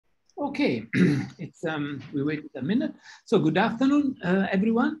Okay, it's we wait a minute. So good afternoon,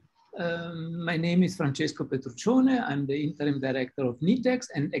 everyone. My name is Francesco Petruccione. I'm the interim director of NITheCS,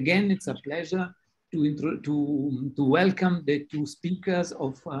 and again, it's a pleasure to welcome the two speakers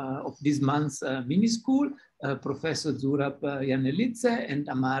of this month's mini-school, Professor Zurab Janelidze and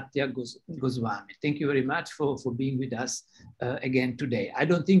Amartya Goswami. Thank you very much for being with us again today. I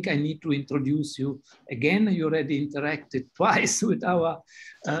don't think I need to introduce you again. You already interacted twice with our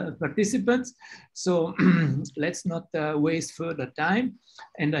participants. So let's not waste further time.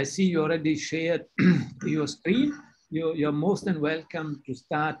 And I see you already shared your screen. You're most and welcome to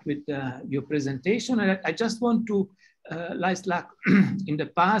start with your presentation. And I just want to, like in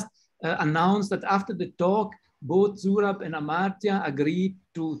the past, announce that after the talk, both Zurab and Amartya agreed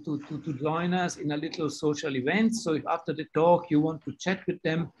to join us in a little social event. So if after the talk you want to chat with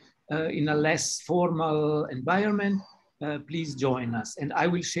them in a less formal environment, please join us. And I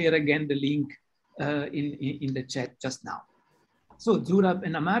will share again the link in the chat just now. So Zurab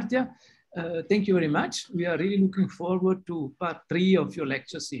and Amartya, thank you very much. We are really looking forward to part 3 of your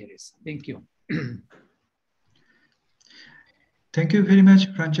lecture series. Thank you. Thank you very much,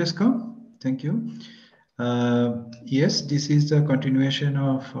 Francesco. Thank you. Yes, this is the continuation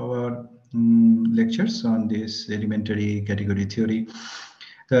of our lectures on this elementary category theory.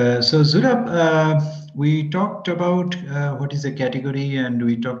 So Zurab, we talked about what is a category, and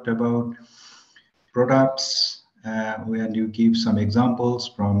we talked about products, when you give some examples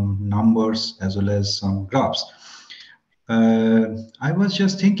from numbers as well as some graphs. I was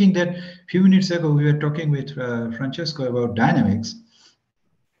just thinking that a few minutes ago we were talking with Francesco about dynamics.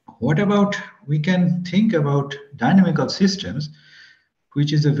 What about we can think about dynamical systems,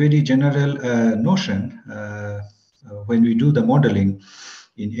 which is a very general notion when we do the modeling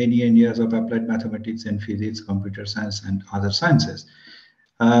in any areas of applied mathematics and physics, computer science, and other sciences.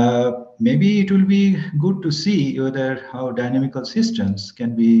 Maybe it will be good to see whether how dynamical systems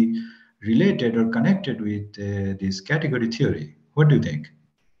can be related or connected with this category theory. What do you think?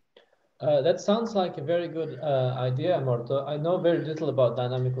 That sounds like a very good idea, Amartya. I know very little about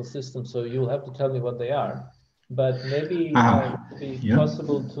dynamical systems, so you'll have to tell me what they are. But maybe it would be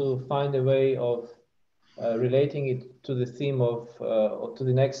possible to find a way of relating it to the theme of, or to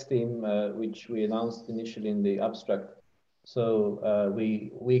the next theme, which we announced initially in the abstract. So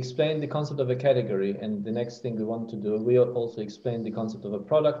we explained the concept of a category, and the next thing we want to do, we also explain the concept of a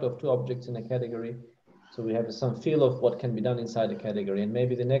product of two objects in a category. So we have some feel of what can be done inside a category. And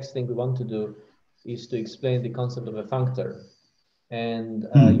maybe the next thing we want to do is to explain the concept of a functor. And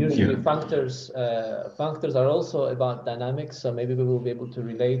usually functors are also about dynamics. So maybe we will be able to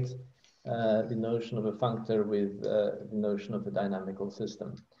relate the notion of a functor with the notion of a dynamical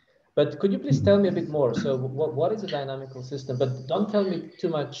system. But could you please tell me a bit more? So what is a dynamical system? But don't tell me too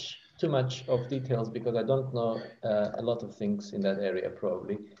much of details, because I don't know a lot of things in that area,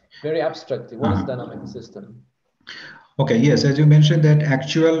 probably. Very abstractly, what is a dynamical system? Okay, yes, as you mentioned that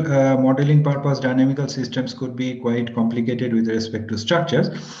actual modeling purpose dynamical systems could be quite complicated with respect to structures,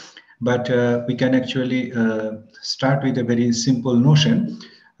 but we can actually start with a very simple notion.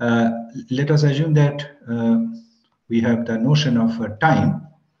 Let us assume that we have the notion of time.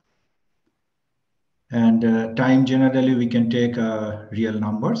 And time generally we can take real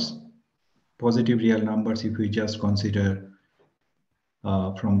numbers, positive real numbers, if we just consider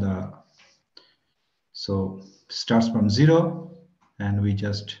from the, so starts from 0, and we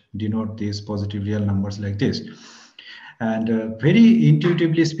just denote these positive real numbers like this. And very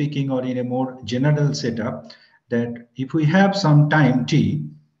intuitively speaking, or in a more general setup, that if we have some time t,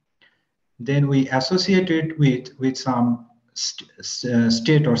 then we associate it with some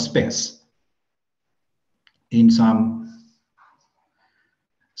state or space in some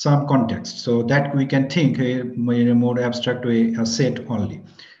context, so that we can think in a more abstract way, a set only.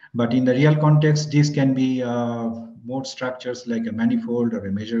 But in the real context, this can be more structures like a manifold or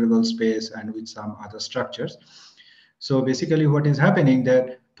a measurable space, and with some other structures. So basically what is happening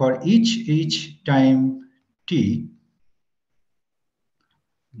that for each time t,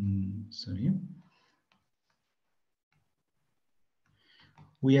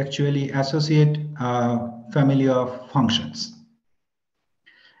 we actually associate a family of functions.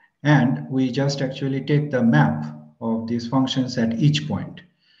 And we just actually take the map of these functions at each point.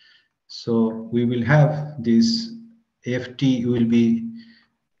 So we will have this ft will be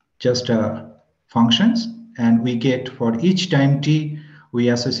just functions, and we get for each time t, we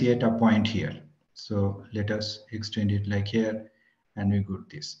associate a point here. So let us extend it like here, and we got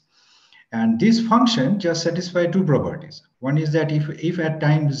this. And this function just satisfies two properties. One is that if at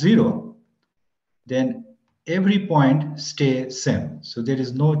time 0, then every point stay same. So there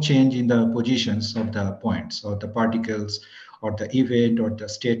is no change in the positions of the points or the particles or the event or the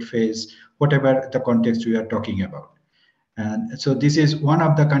state phase, whatever the context we are talking about. And so this is one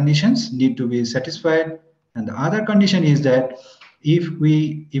of the conditions need to be satisfied. And the other condition is that if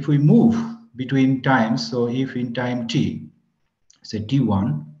we move between times, so if in time t, say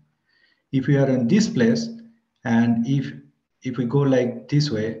t1, if we are in this place, and if we go like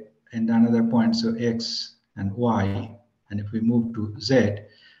this way and another point, so x and y, and if we move to z,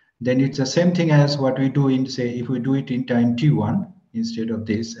 then it's the same thing as what we do in, say, if we do it in time t1 instead of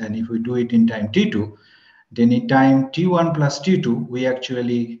this, and if we do it in time t2, then in time t1 plus t2, we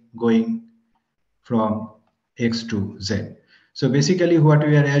actually going from x to z. So basically what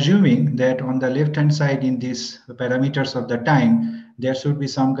we are assuming that on the left hand side in these parameters of the time, there should be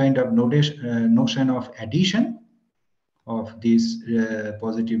some kind of notion of addition of these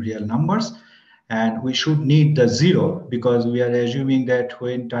positive real numbers. And we should need the zero because we are assuming that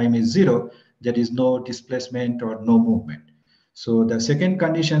when time is zero, there is no displacement or no movement. So the second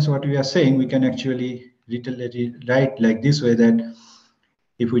conditions, what we are saying, we can actually write like this way, that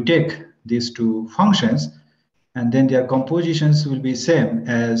if we take these two functions and then their compositions will be same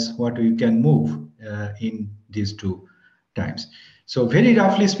as what we can move in these two times. So very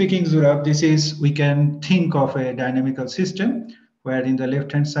roughly speaking, Zurab, this is, we can think of a dynamical system where in the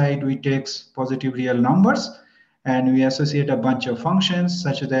left hand side we take positive real numbers and we associate a bunch of functions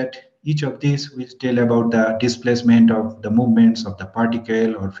such that each of these will tell about the displacement of the movements of the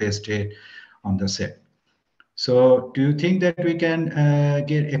particle or phase state on the set. So do you think that we can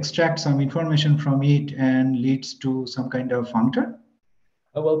extract some information from it and leads to some kind of functor?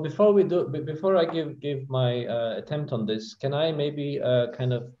 Well, before I give my attempt on this, can I maybe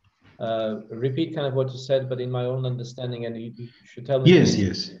kind of repeat kind of what you said, but in my own understanding, and you should tell me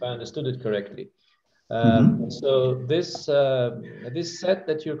if I understood it correctly. So this this set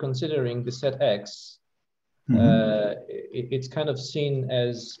that you're considering, the set X, it's kind of seen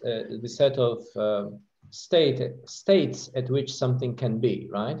as the set of states at which something can be,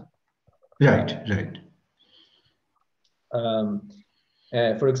 right? Right.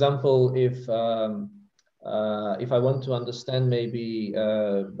 For example, if I want to understand maybe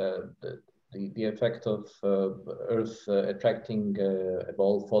the effect of Earth attracting a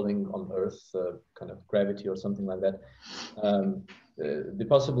ball falling on Earth, kind of gravity or something like that, the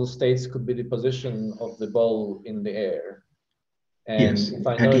possible states could be the position of the ball in the air. And yes, if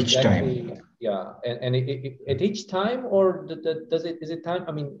I know at each exactly, time. yeah, and at each time, or is it time?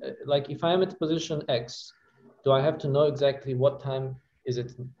 I mean, like if I am at position X, do I have to know exactly what time is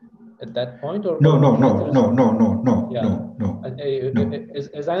it at that point? Or no.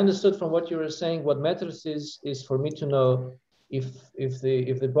 As I understood from what you were saying, what matters is for me to know if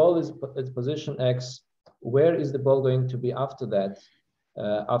the ball is at position X, where is the ball going to be after that,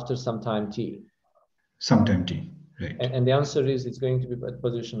 after some time t? Sometime t. Right. And the answer is it's going to be at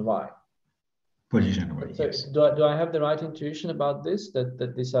position Y. Position Y, so yes. Do I have the right intuition about this,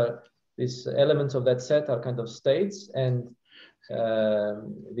 that these elements of that set are kind of states, and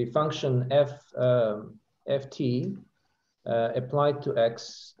the function ft applied to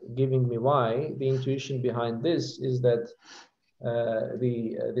X giving me Y, the intuition behind this is that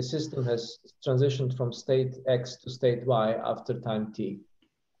the system has transitioned from state X to state Y after time t.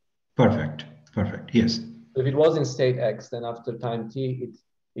 Perfect, yes. If it was in state X, then after time t,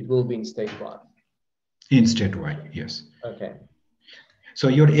 it will be in state Y. In state Y, yes. Okay. So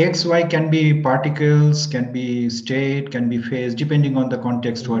your X, Y can be particles, can be state, can be phase, depending on the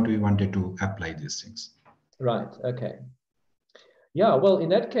context what we wanted to apply these things. Right, okay. Yeah, well, in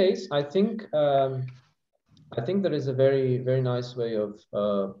that case, I think there is a very, very nice way of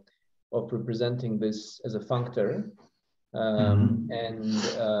representing this as a functor.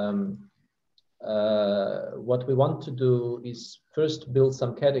 What we want to do is first build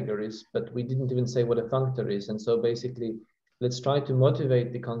some categories, but we didn't even say what a functor is. And so basically, let's try to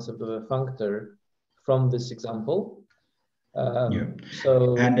motivate the concept of a functor from this example.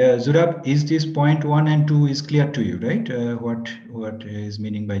 So, and Zurab, is this point 1 and 2 is clear to you, right? What is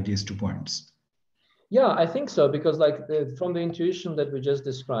meaning by these 2 points? Yeah, I think so, because like from the intuition that we just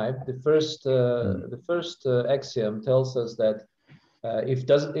described, the first axiom tells us that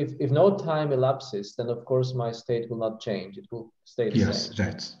if no time elapses, then of course my state will not change; it will stay the same. Yes,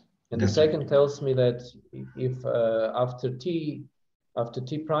 right. And the second tells me that if after t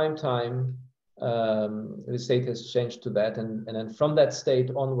prime time, the state has changed to that, and then from that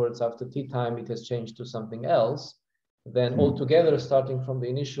state onwards, after t time, it has changed to something else. Then altogether, starting from the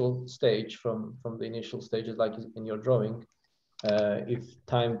initial stage, from the initial stages, like in your drawing, if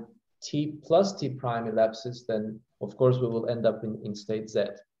time t plus t prime elapses, then of course we will end up in state z.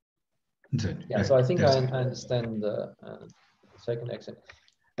 Yeah, right. So I think I understand the second extent.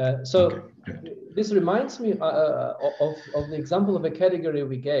 This reminds me of the example of a category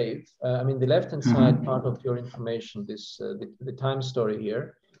we gave. I mean, the left-hand side part of your information, this the time story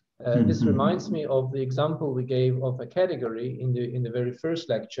here. This reminds me of the example we gave of a category in the very first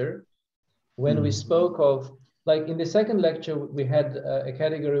lecture, when we spoke of, like in the second lecture, we had a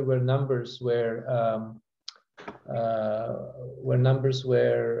category where numbers were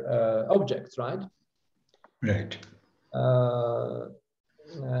objects, right? Right.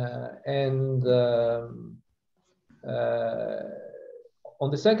 On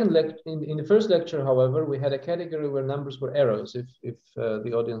the second lecture, in the first lecture, however, we had a category where numbers were arrows, if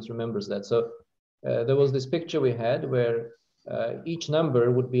the audience remembers that. So there was this picture we had where each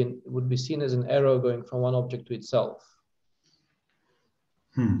number would be seen as an arrow going from one object to itself.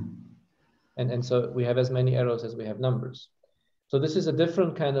 And so we have as many arrows as we have numbers. So this is a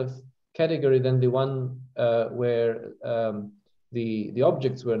different kind of category than the one where the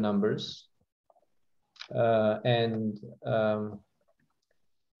objects were numbers and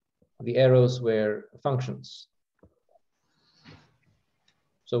the arrows were functions.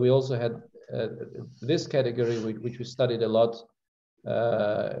 So we also had this category, which we studied a lot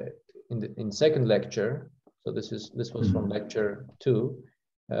in second lecture. So this was from lecture 2,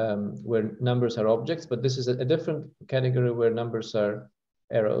 where numbers are objects, but this is a different category where numbers are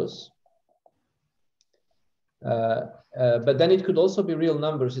arrows. But then it could also be real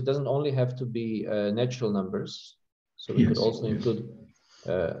numbers. It doesn't only have to be natural numbers. So we could also include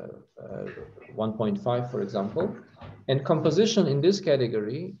 1.5, for example. And composition in this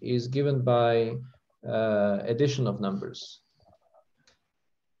category is given by addition of numbers.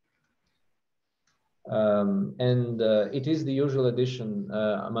 It is the usual addition.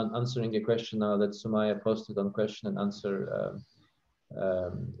 I'm answering a question now that Sumaya posted on question and answer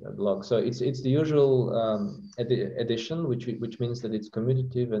blog. So it's the usual addition, which means that it's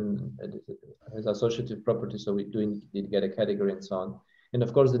commutative and it has associative properties. So we do indeed get a category and so on. And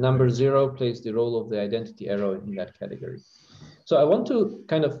of course, the number 0 plays the role of the identity arrow in that category. So I want to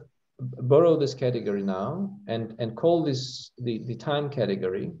kind of borrow this category now and call this the time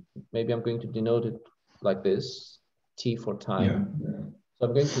category. Maybe I'm going to denote it like this, T for time. So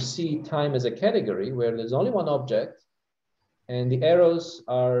I'm going to see time as a category where there's only one object, and the arrows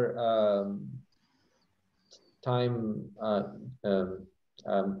are time,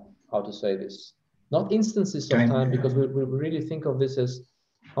 how to say this? Not instances of time, because we really think of this as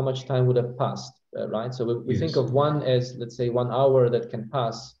how much time would have passed, right? So we think of one as, let's say, 1 hour that can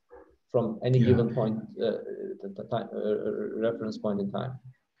pass from any given point, reference point in time.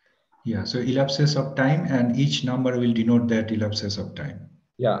 Yeah, so ellipses of time, and each number will denote that ellipses of time.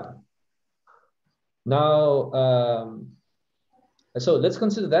 Yeah. Now, so let's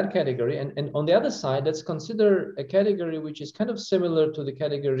consider that category. And on the other side, let's consider a category which is kind of similar to the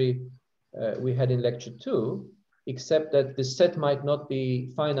category we had in lecture 2, except that the set might not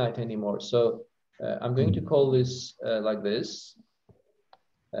be finite anymore. So I'm going to call this like this.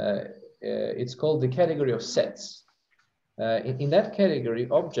 It's called the category of sets. In that category,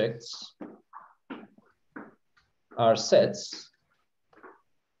 objects are sets,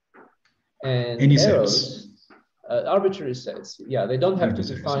 and any arrows, arbitrary sets. Yeah, they don't have to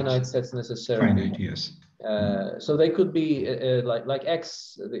be finite sets necessarily. Finite, yes. So they could be like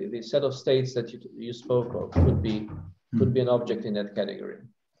X, the set of states that you spoke of could be an object in that category.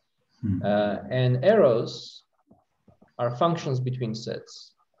 And arrows are functions between sets.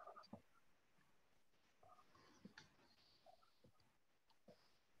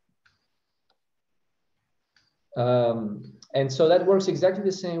 And so that works exactly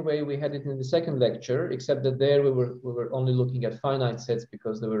the same way we had it in the second lecture, except that there we were only looking at finite sets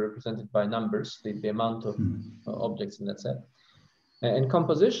because they were represented by numbers, the amount of objects in that set. And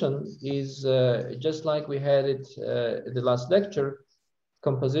composition is just like we had it at the last lecture.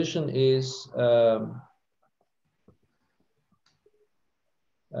 Composition is the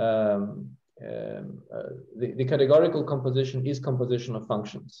categorical composition is composition of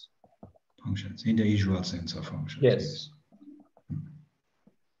functions. Functions, in the usual sense of functions. Yes.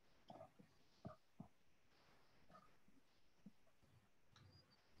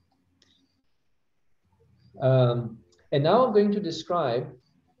 And now I'm going to describe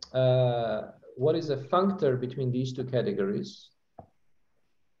what is a functor between these two categories.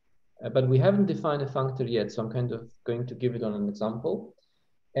 But we haven't defined a functor yet, so I'm kind of going to give it on an example.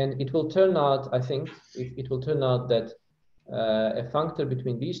 And it will turn out, I think, it will turn out that a functor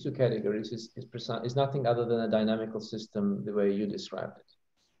between these two categories is nothing other than a dynamical system the way you described it.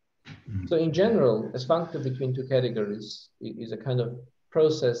 So in general, a functor between two categories is a kind of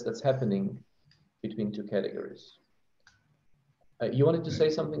process that's happening between two categories. You wanted to say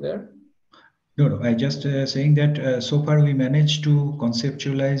something there? No, I just saying that so far we managed to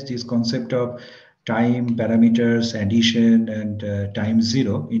conceptualize this concept of time, parameters, addition, and time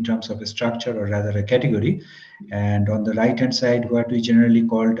zero in terms of a structure, or rather a category. And on the right-hand side, what we generally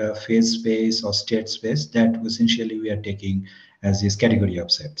called a phase space or state space, that essentially we are taking as this category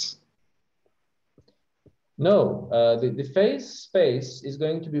of sets. No, the phase space is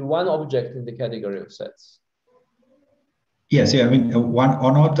going to be one object in the category of sets. Yes, yeah, I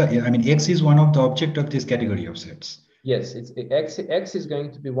mean, X is one of the object of this category of sets. Yes, X is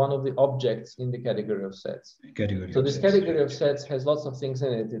going to be one of the objects in the category of sets. So this category of sets has lots of things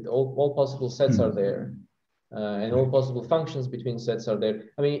in it. All possible sets are there, and all possible functions between sets are there.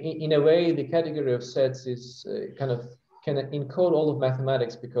 I mean, in a way, the category of sets is can encode all of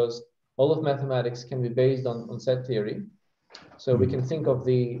mathematics, because all of mathematics can be based on set theory. So we can think of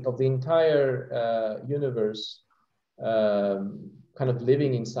the entire universe kind of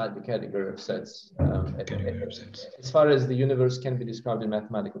living inside the category of sets, as far as the universe can be described in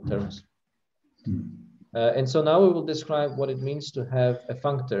mathematical terms. And so now we will describe what it means to have a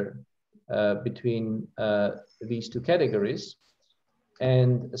functor between these two categories.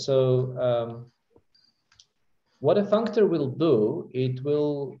 And so what a functor will do, it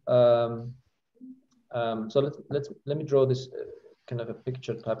will, so let me draw this kind of a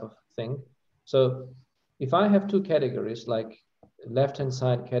picture type of thing. So if I have two categories, like left-hand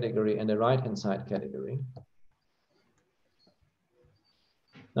side category and a right-hand side category.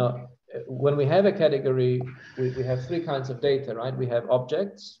 Now, when we have a category, we have three kinds of data, right? We have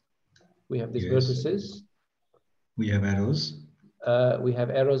objects, we have these vertices. We have arrows. We have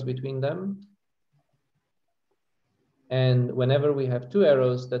arrows between them. And whenever we have two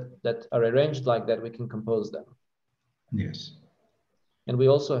arrows that are arranged like that, we can compose them. Yes. And we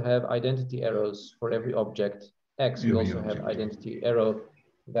also have identity arrows for every object X. We also have identity arrow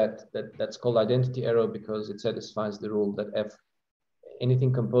that's called identity arrow because it satisfies the rule that F,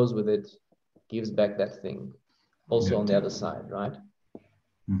 anything composed with it, gives back that thing. Also on the other side, right?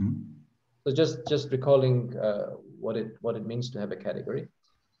 So just recalling what it means to have a category.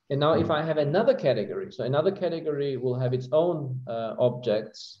 And now if I have another category, so another category will have its own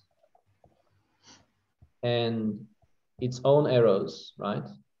objects and its own arrows, right?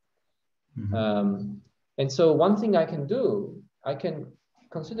 And so one thing I can do, I can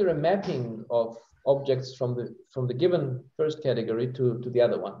consider a mapping of objects from the given first category to the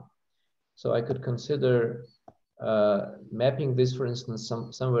other one. So I could consider mapping this, for instance,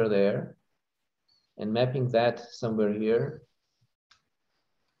 somewhere there, and mapping that somewhere here,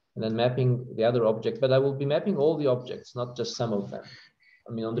 and then mapping the other object. But I will be mapping all the objects, not just some of them.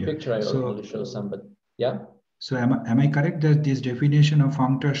 I mean, on the picture, I only show some, but yeah. So am I correct that this definition of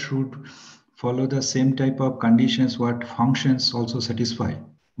functor should follow the same type of conditions what functions also satisfy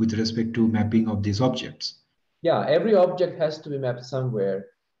with respect to mapping of these objects? Yeah, every object has to be mapped somewhere.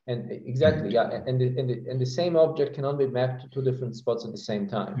 And exactly, yeah, and the same object cannot be mapped to two different spots at the same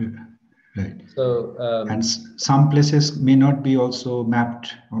time. Right. So and some places may not be also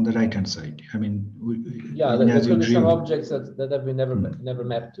mapped on the right hand side. I mean, there could be some objects that have been never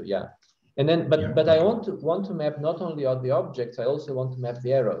mapped to. Yeah, and then but I want to map not only all the objects, I also want to map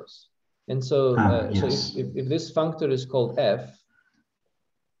the arrows. And so so if this functor is called F,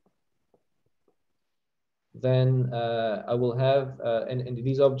 then I will have and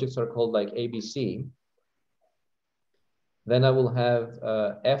these objects are called like ABC. Then I will have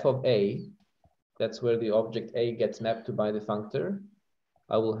F of A. That's where the object A gets mapped to by the functor.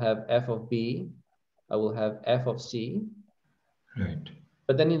 I will have F of B. I will have F of C. Right.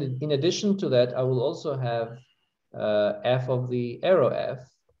 But then in addition to that, I will also have F of the arrow F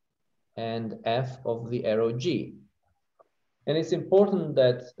and F of the arrow G. And it's important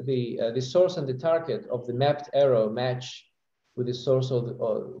that the source and the target of the mapped arrow match with the source of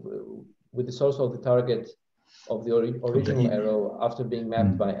the target of the original arrow after being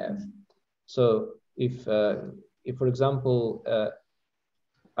mapped by F. So if for example,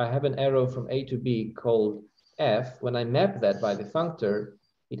 I have an arrow from A to B called F, when I map that by the functor,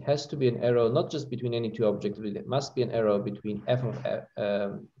 it has to be an arrow not just between any two objects, but it must be an arrow between F of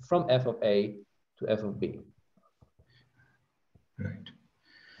from F of A to F of B. Right.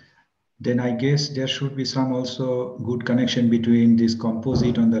 Then I guess there should be some also good connection between this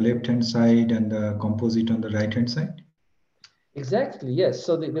composite on the left-hand side and the composite on the right-hand side. Exactly, yes.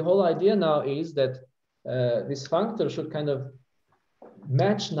 So the whole idea now is that this functor should kind of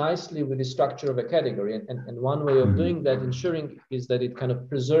match nicely with the structure of a category. And one way of doing that, ensuring, is that it kind of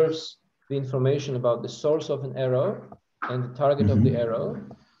preserves the information about the source of an arrow and the target of the arrow.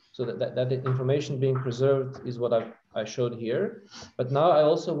 So that the information being preserved is what I showed here. But now I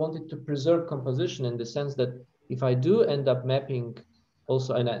also wanted to preserve composition in the sense that if I do end up mapping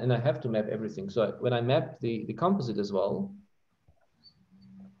also, and I have to map everything. So when I map the composite as well,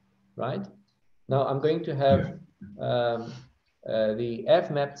 right? Now I'm going to have the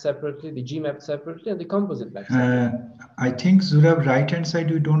F mapped separately, the G mapped separately, and the composite mapped separately. I think, Zurab, right-hand side,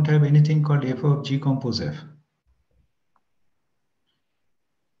 you don't have anything called f of G compose F.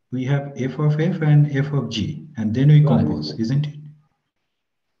 We have f of F and f of G, and then we compose, isn't it?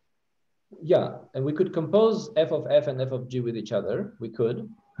 Yeah, and we could compose f of F and f of G with each other. We could.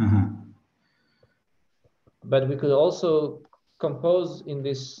 But we could also compose in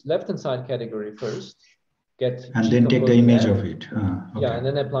this left-hand side category first, get and G then take the image F. of it. Yeah, and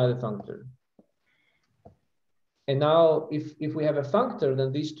then apply the functor. And now, if we have a functor,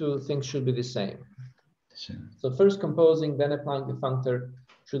 then these two things should be the same. So first composing, then applying the functor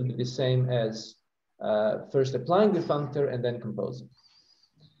should be the same as first applying the functor and then composing.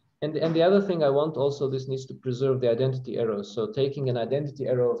 And the other thing I want also, this needs to preserve the identity arrows. So taking an identity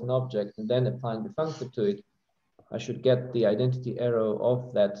arrow of an object and then applying the functor to it, I should get the identity arrow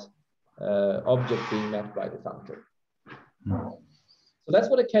of that object being mapped by the functor. So that's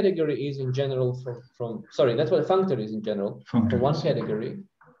what a category is in general sorry, that's what a functor is in general, from one category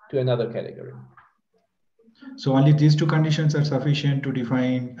to another category. So only these two conditions are sufficient to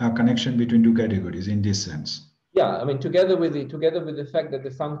define a connection between two categories in this sense. Yeah, I mean, together with the fact that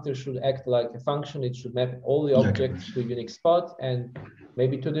the functor should act like a function, it should map all the objects to a unique spot, and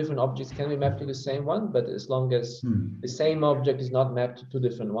maybe two different objects can be mapped to the same one, but as long as the same object is not mapped to two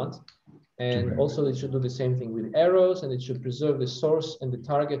different ones. And also it should do the same thing with arrows, and it should preserve the source and the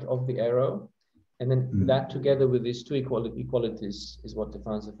target of the arrow. And then that together with these two equalities is what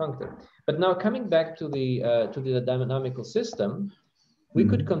defines the functor. But now coming back to the dynamical system, we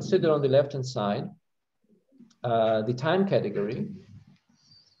could consider on the left-hand side the time category,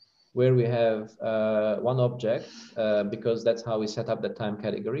 where we have one object, because that's how we set up the time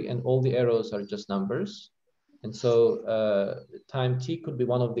category, and all the arrows are just numbers. And so time t could be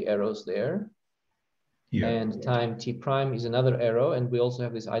one of the arrows there. And time t prime is another arrow. And we also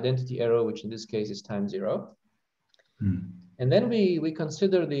have this identity arrow, which in this case is time 0. And then we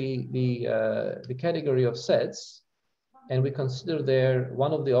consider the category of sets. And we consider there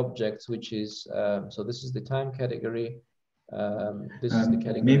one of the objects, which is, so this is the time category. This is the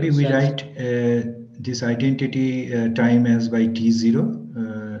category. Maybe we write this identity time as by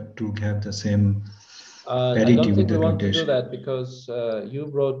t0 to have the same parity. I don't think we want to do that because you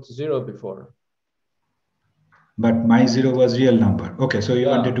wrote 0 before. But my 0 was real number. Okay, so you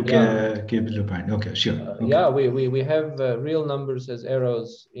wanted to keep the point. Okay, sure. Okay. Yeah, we have real numbers as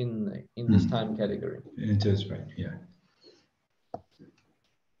arrows in this time category. That's right. Yeah.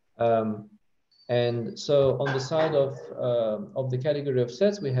 And so on the side of the category of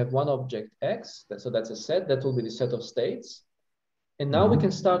sets, we have one object X. So that's a set. That will be the set of states. And now we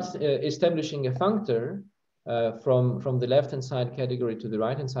can start establishing a functor from the left-hand side category to the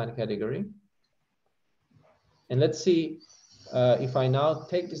right-hand side category. And let's see if I now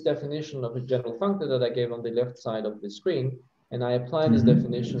take this definition of a general functor that I gave on the left side of the screen, and I apply this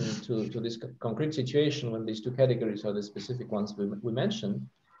definition to this concrete situation when these two categories are the specific ones we mentioned.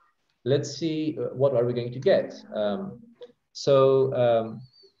 Let's see what are we going to get.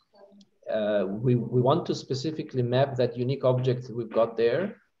 We want to specifically map that unique object we've got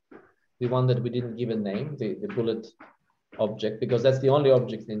there, the one that we didn't give a name, the bullet object, because that's the only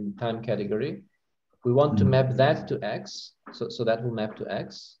object in time category. We want to map that to X, so that will map to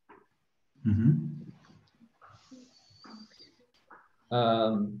X.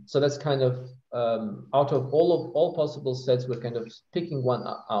 So that's kind of out of all possible sets, we're kind of picking one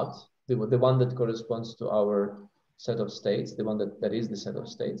out, the one that corresponds to our set of states, the one that is the set of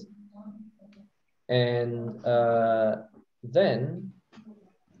states. And then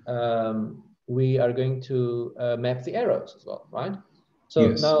we are going to map the arrows as well, right? So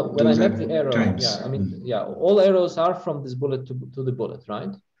now when I map the arrow, all arrows are from this bullet to the bullet,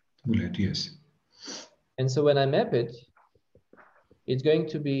 right? Bullet, yes. And so when I map it, it's going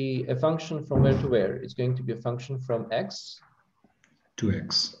to be a function from where to where? It's going to be a function from X to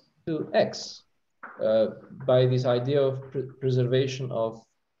X. To X, by this idea of preservation of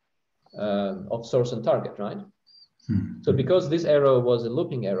source and target, right? So because this arrow was a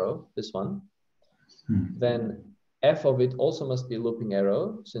looping arrow, this one, then f of it also must be a looping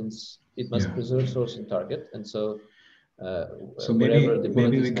arrow, since it must preserve source and target. And so So wherever the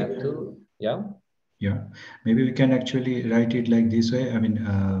bullet maybe is mapped to. Yeah. Yeah, maybe we can actually write it like this way. I mean,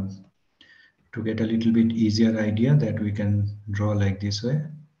 to get a little bit easier idea, that we can draw like this way.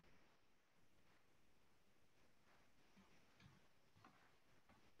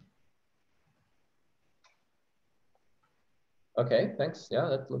 Okay, thanks. Yeah,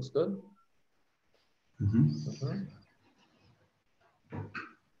 that looks good.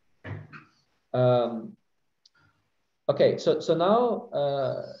 Okay, so now,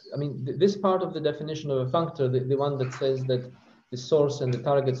 I mean, this part of the definition of a functor, the one that says that the source and the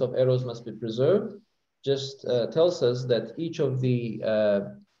targets of arrows must be preserved, just tells us that each of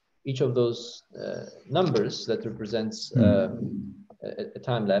those numbers that represents a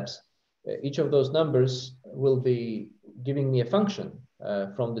time lapse, each of those numbers will be giving me a function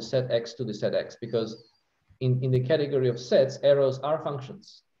from the set x to the set x, because in the category of sets, arrows are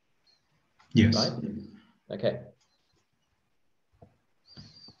functions. Yes. Right? Okay.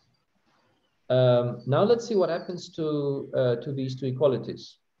 Now let's see what happens to these two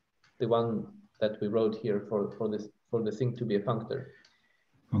equalities, the one that we wrote here for the thing to be a functor.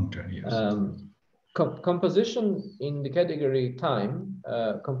 Functor, yes. Composition in the category time,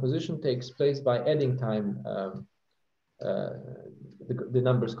 composition takes place by adding time, the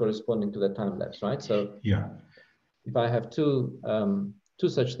numbers corresponding to that time lapse, right? So yeah, if I have two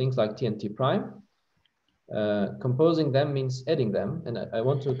such things like t and t prime, composing them means adding them, and I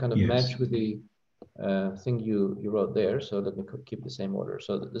want to kind of match with the thing you wrote there, so let me keep the same order.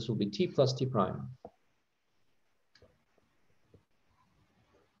 So this will be t plus t prime.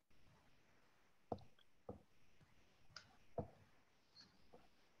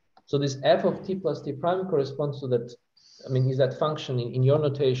 So this f of t plus t prime corresponds to that, I mean, is that function in your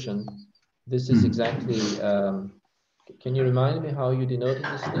notation? This is exactly, can you remind me how you denoted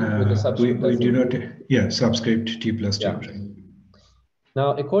this thing with the subscript? We denote, yeah, subscript t plus t yeah. prime.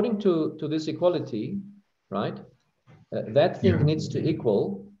 Now, according to this equality, right, that thing needs to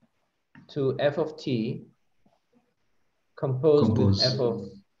equal to f of t composed with f of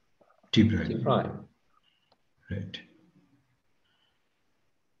t prime. T prime. Right.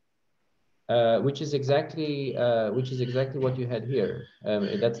 Which is exactly what you had here.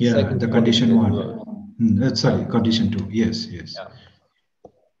 That's the yeah, second the condition one. Sorry, yeah. Condition 2. Yes, yes. Yeah.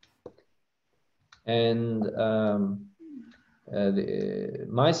 And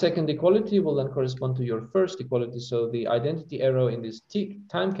my second equality will then correspond to your first equality. So the identity arrow in this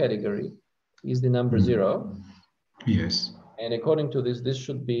time category is the number 0. Yes. And according to this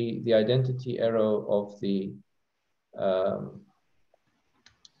should be the identity arrow of the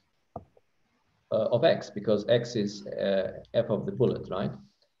of x, because x is f of the bullet, right?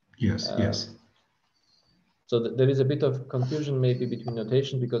 Yes, yes. So there is a bit of confusion maybe between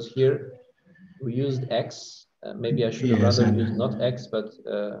notation, because here we used x. Maybe I should have rather used not x, but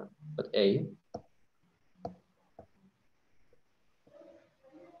a.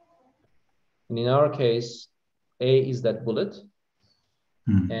 And in our case, a is that bullet,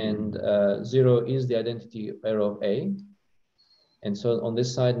 and 0 is the identity arrow of a. And so on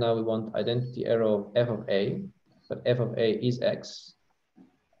this side now we want identity arrow of f of a, but f of a is x.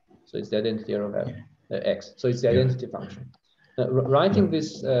 So it's the identity arrow of x. So it's the identity function. Writing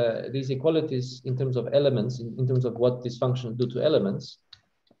this these equalities in terms of elements, in terms of what this function do to elements,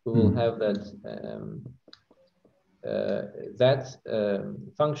 we will have that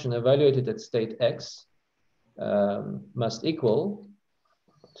function evaluated at state x must equal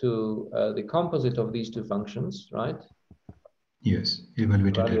to the composite of these two functions, right? Yes,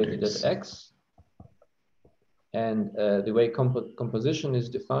 evaluated at x. And the way composition is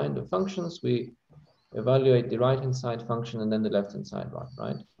defined of functions, we evaluate the right-hand side function and then the left-hand side one,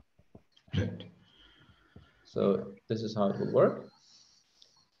 right? Right. So this is how it will work.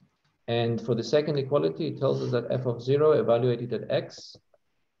 And for the second equality, it tells us that f of 0 evaluated at x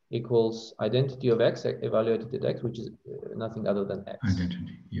equals identity of x evaluated at x, which is nothing other than x.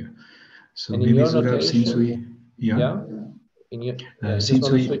 Identity, yeah. So and maybe in your Zurab, notation,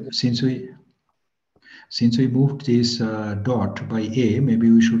 since we, since we moved this dot by a,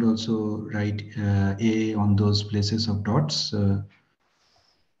 maybe we should also write a on those places of dots on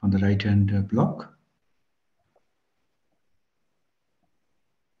the right hand block.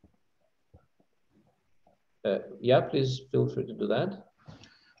 Yeah, please feel free to do that.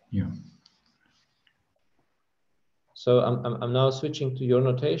 Yeah. So I'm now switching to your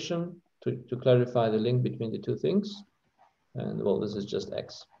notation to clarify the link between the two things. And well, this is just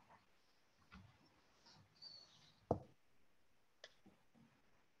x.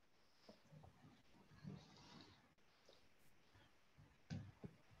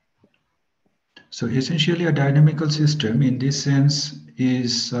 So essentially a dynamical system in this sense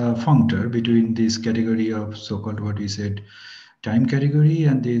is a functor between this category of so-called what we said time category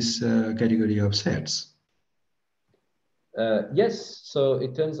and this category of sets. Yes, so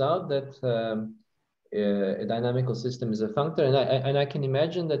it turns out that a dynamical system is a functor, and I can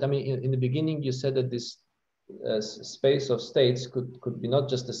imagine that. I mean, in the beginning, you said that this space of states could be not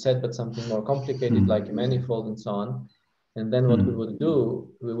just a set, but something more complicated, like a manifold and so on. And then what we would do,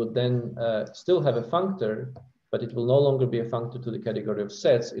 we would then still have a functor, but it will no longer be a functor to the category of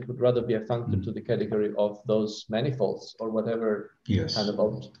sets. It would rather be a functor to the category of those manifolds or whatever kind of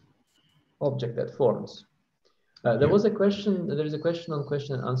object that forms. There was a question. There is a question on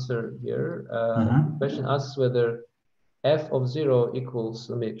question and answer here. The question asks whether f of 0 equals.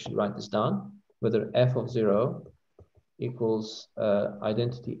 Let me actually write this down. Whether f of 0 equals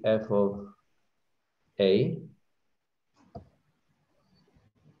identity f of a,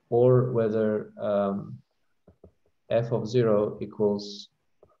 or whether f of 0 equals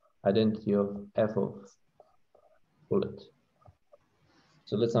identity of f of bullet.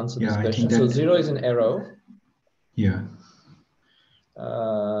 So let's answer this question. So 0 is an arrow. Yeah.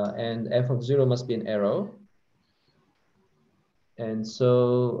 And f of 0 must be an arrow. And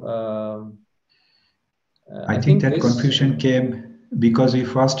so I think that confusion came because we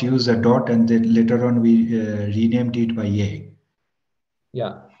first used a dot and then later on we renamed it by a.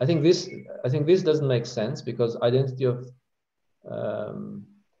 Yeah, I think this doesn't make sense because identity of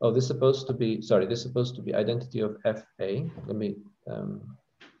this is supposed to be identity of fa. Let me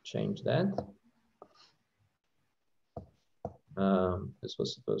change that. This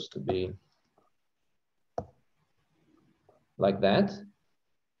was supposed to be like that.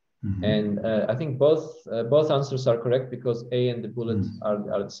 And I think both answers are correct because A and the bullet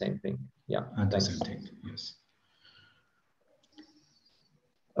are the same thing. Yeah, the same thing. Yes.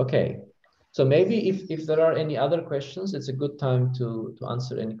 Okay, so maybe if there are any other questions, it's a good time to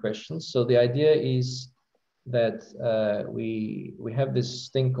answer any questions. So the idea is that we have this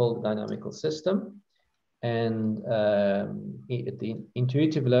thing called dynamical system, and at the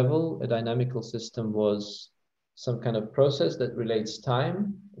intuitive level, a dynamical system was some kind of process that relates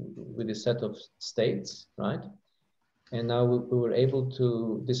time with a set of states, right? And now we were able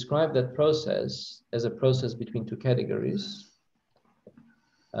to describe that process as a process between two categories.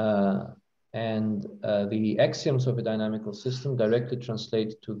 And the axioms of a dynamical system directly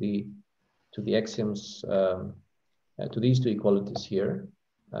translate to the axioms, to these two equalities here,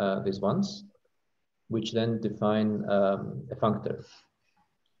 these ones, which then define a functor.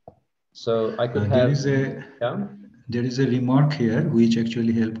 So I could have... There is a remark here which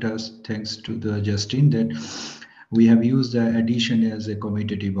actually helped us, thanks to the Justin, that we have used the addition as a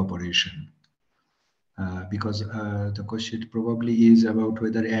commutative operation. Because the question probably is about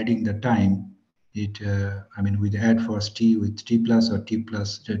whether adding the time, I mean, with add first t with t plus or t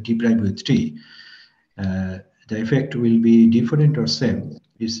plus t prime with t, the effect will be different or same.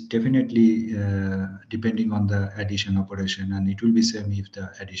 It's definitely depending on the addition operation, and it will be same if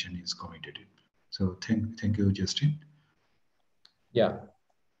the addition is commutative. So thank you, Justin. Yeah.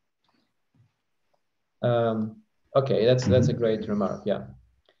 Okay, that's a great remark. Yeah.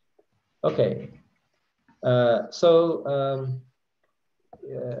 Okay. Yeah,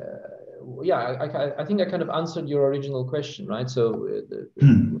 I think I kind of answered your original question, right? So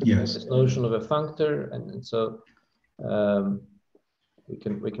yes, this notion of a functor, and so we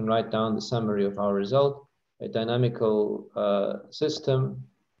can write down the summary of our result. A dynamical system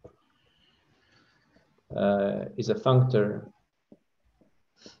is a functor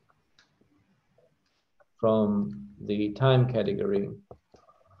from the time category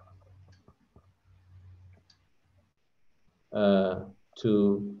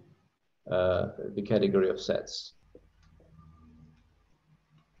to the category of sets.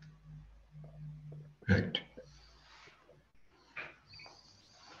 Right.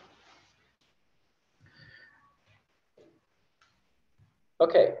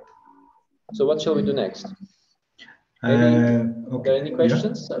 Okay. So what shall we do next? Are there any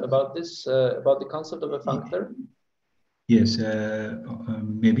questions about this, about the concept of a functor? Yes,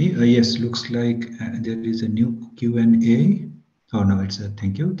 maybe. Yes, looks like there is a new Q&A. Oh no, it's a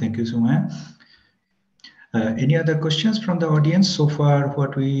thank you so much. Any other questions from the audience so far?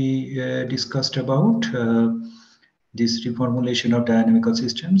 What we discussed about this reformulation of dynamical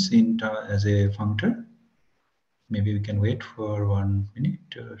systems as a functor. Maybe we can wait for 1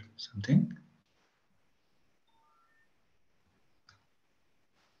 minute or something.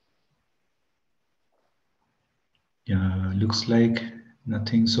 Yeah, looks like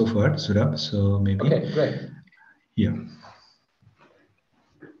nothing so far, Zurab. So maybe. Okay, great. Yeah.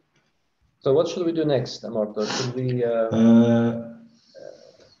 So what should we do next, Amartya? Should we?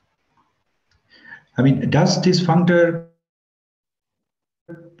 I mean, does this functor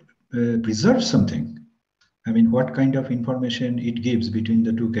preserve something? I mean, what kind of information it gives between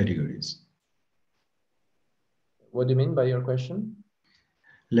the two categories? What do you mean by your question?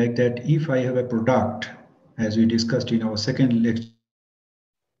 Like that, if I have a product, as we discussed in our second lecture,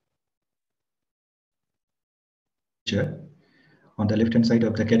 on the left-hand side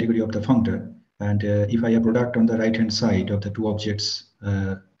of the category of the functor, and if I have a product on the right-hand side of the two objects,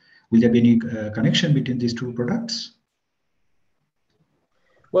 will there be any connection between these two products?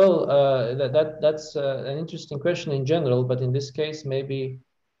 Well, that's an interesting question in general, but in this case, maybe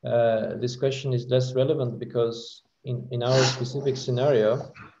this question is less relevant because in our specific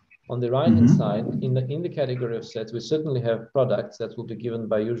scenario, on the right-hand side, in the category of sets, we certainly have products that will be given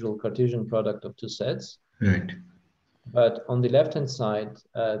by usual Cartesian product of two sets. Right. But on the left-hand side,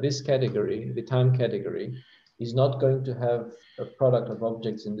 this category, the time category, is not going to have a product of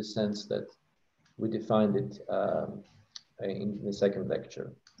objects in the sense that we defined it in the second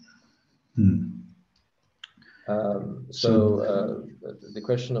lecture. So the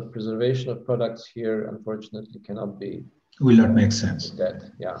question of preservation of products here, unfortunately, cannot be. Will not make sense.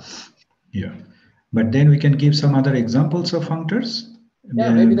 That, yeah. Yeah. But then we can give some other examples of functors.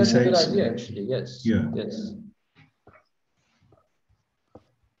 Yeah, maybe that's a good idea, actually. Yes. Yeah. Yes.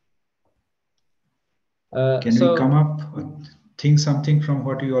 Can we come up, think something from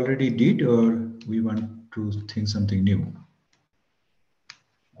what you already did, or we want to think something new?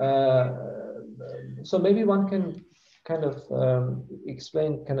 So maybe one can kind of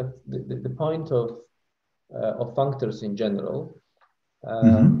explain kind of the point of functors in general.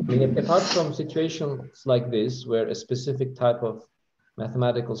 I mean, apart from situations like this, where a specific type of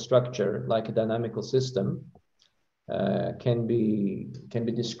mathematical structure, like a dynamical system, can be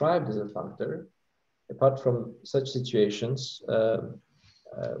described as a functor. Apart from such situations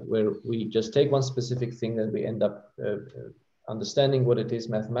where we just take one specific thing and we end up understanding what it is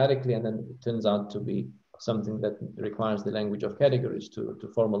mathematically, and then it turns out to be something that requires the language of categories to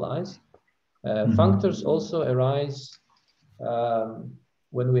formalize. Functors also arise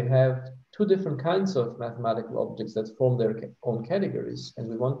when we have two different kinds of mathematical objects that form their own categories, and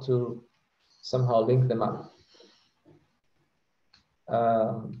we want to somehow link them up.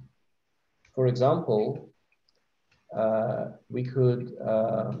 For example, we could,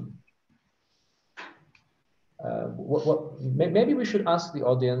 maybe we should ask the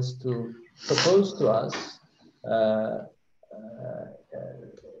audience to propose to us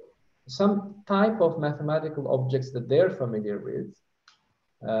some type of mathematical objects that they're familiar with.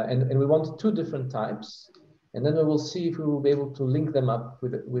 And we want two different types. And then we will see if we will be able to link them up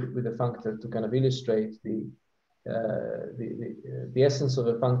with a functor to kind of illustrate the essence of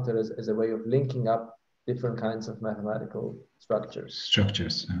a functor as a way of linking up different kinds of mathematical structures.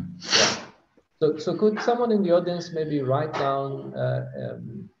 Yeah. So could someone in the audience maybe write down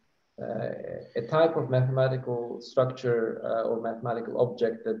a type of mathematical structure or mathematical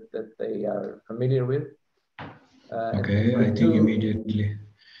object that they are familiar with? Okay, I think immediately.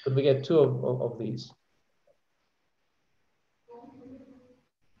 Could we get two of these?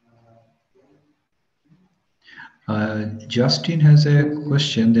 Justin has a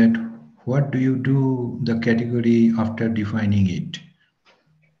question that what do you do the category after defining it?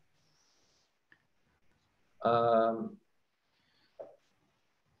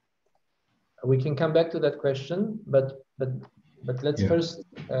 We can come back to that question, but let's first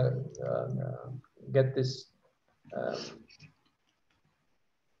get this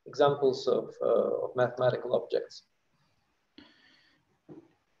examples of mathematical objects.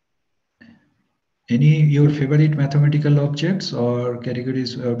 Any your favorite mathematical objects or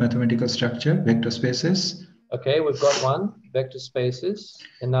categories or mathematical structure, vector spaces? Okay, we've got one, vector spaces,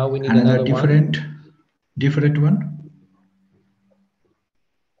 and now we need another one. Different one?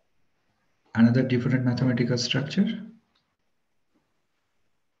 Another different mathematical structure?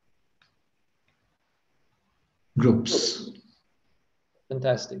 Groups.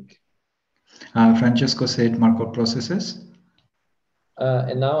 Fantastic. Francesco said Markov processes.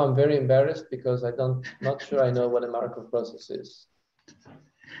 And now I'm very embarrassed because not sure I know what a Markov process is.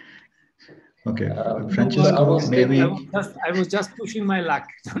 Okay, Francesco, maybe. I was just pushing my luck.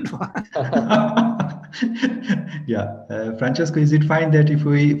 Yeah, Francesco, is it fine that if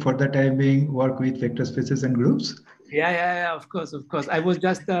we, for the time being, work with vector spaces and groups? Yeah, of course. I was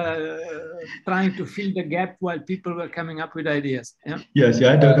just trying to fill the gap while people were coming up with ideas. Yeah? Yes,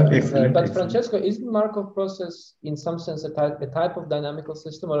 I don't know. Excellent. But Francesco, isn't Markov process in some sense a type of dynamical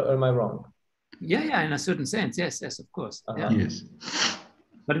system, or am I wrong? Yeah, in a certain sense, yes, of course. Yeah. Yes.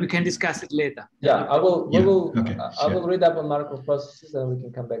 but we can discuss it later. Yeah, I will. Okay, I will read up on Markov processes, and we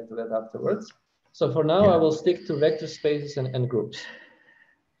can come back to that afterwards. So for now, I will stick to vector spaces and groups.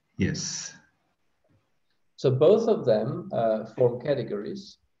 Yes. So both of them form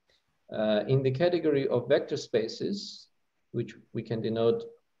categories. In the category of vector spaces, which we can denote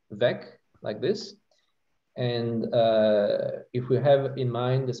vec like this. And if we have in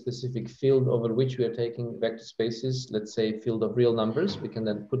mind a specific field over which we are taking vector spaces, let's say field of real numbers, we can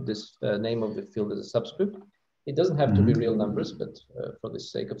then put this name of the field as a subscript. It doesn't have to be real numbers, but for the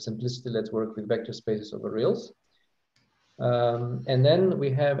sake of simplicity, let's work with vector spaces over reals. And then we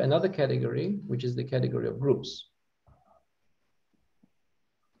have another category, which is the category of groups.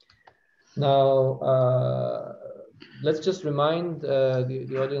 Now, let's just remind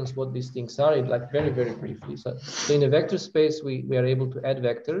the audience what these things are, like very, very briefly. So in a vector space, we are able to add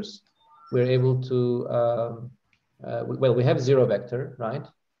vectors. We're able to, well, we have zero vector, right?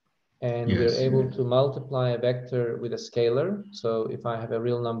 And we're able to multiply a vector with a scalar. So if I have a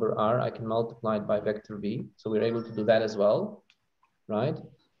real number r, I can multiply it by vector v. So we're able to do that as well, right?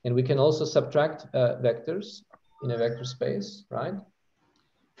 And we can also subtract vectors in a vector space, right?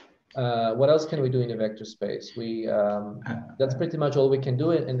 What else can we do in a vector space? That's pretty much all we can do,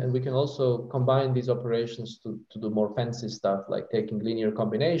 and we can also combine these operations to do more fancy stuff, like taking linear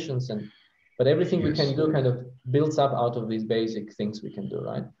combinations, but everything we can do kind of builds up out of these basic things we can do,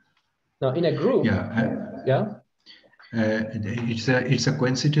 right? Now in a group, it's a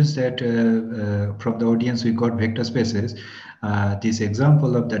coincidence that from the audience we got vector spaces. This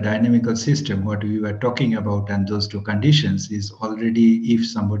example of the dynamical system, what we were talking about, and those two conditions is already, if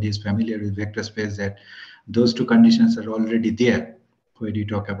somebody is familiar with vector space, that those two conditions are already there when you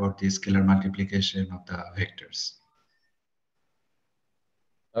talk about the scalar multiplication of the vectors.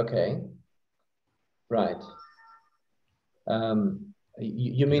 Okay, right.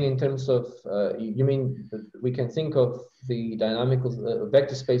 You mean in terms of, you mean we can think of the dynamical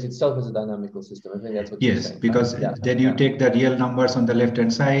vector space itself as a dynamical system? I think that's what you're saying. Yes, because then you take the real numbers on the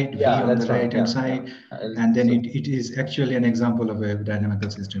left-hand side, v on the right-hand side, and then it is actually an example of a dynamical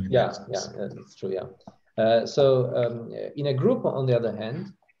system. That's true, in a group, on the other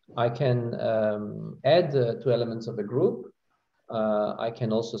hand, I can add two elements of a group. I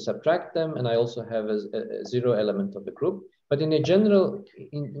can also subtract them, and I also have a zero element of the group. But in a general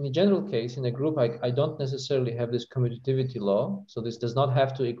case, in a group, I don't necessarily have this commutativity law. So this does not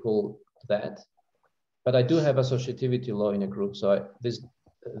have to equal that. But I do have associativity law in a group. So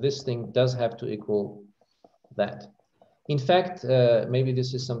this thing does have to equal that. In fact, maybe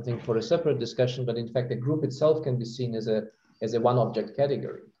this is something for a separate discussion, but in fact, a group itself can be seen as a one-object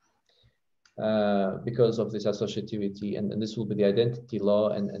category. Because of this associativity, and this will be the identity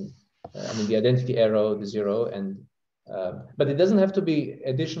law, and I mean the identity arrow, the zero, but it doesn't have to be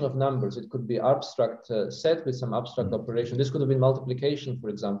addition of numbers. It could be abstract set with some abstract operation. This could have been multiplication, for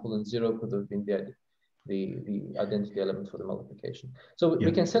example, and zero could have been the identity element for the multiplication. So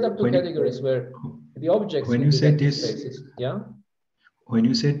we can set up two categories where the objects. When you say this, spaces, when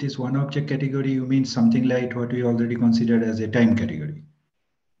you said this one object category, you mean something like what we already considered as a time category.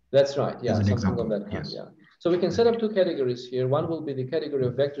 That's right. Yeah, something example. of that kind. Yes. Yeah. So we can set up two categories here. One will be the category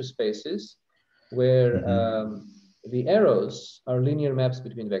of vector spaces, where the arrows are linear maps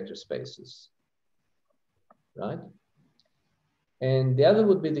between vector spaces, right? And the other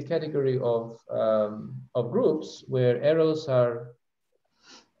would be the category of groups, where arrows are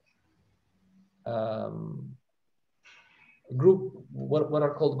what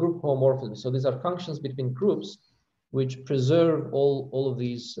are called group homomorphisms. So these are functions between groups which preserve all of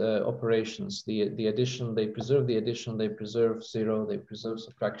these operations. The addition, they preserve the addition, they preserve zero, they preserve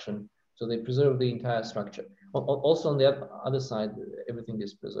subtraction. So they preserve the entire structure. Also on the other side, everything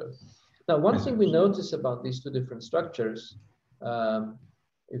is preserved. Now, one thing we notice about these two different structures,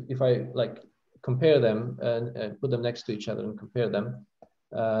 if I like compare them and put them next to each other and compare them,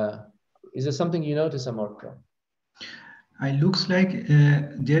 is there something you notice, Amartya? It looks like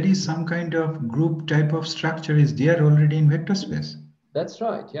there is some kind of group type of structure is there already in vector space. That's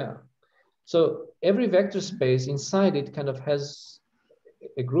right, yeah. So every vector space inside it kind of has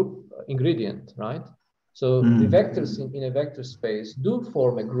a group ingredient, right? So the vectors in a vector space do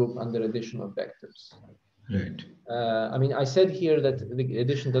form a group under addition of vectors. Right. I mean, I said here that the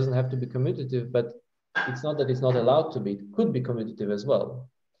addition doesn't have to be commutative, but it's not that it's not allowed to be. It could be commutative as well.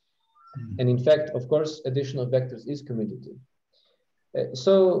 And in fact, of course, addition of vectors is commutative.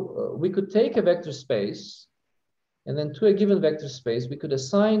 So we could take a vector space, and then to a given vector space, we could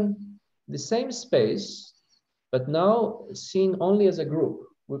assign the same space, but now seen only as a group.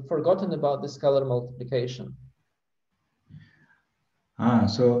 We've forgotten about the scalar multiplication.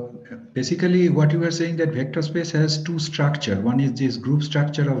 So basically what you were saying that vector space has two structure. One is this group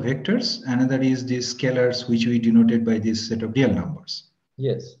structure of vectors. Another is these scalars, which we denoted by this set of real numbers.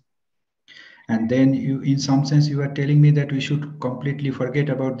 Yes. And then you, in some sense, you are telling me that we should completely forget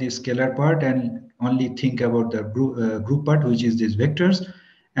about the scalar part and only think about the group part, which is these vectors.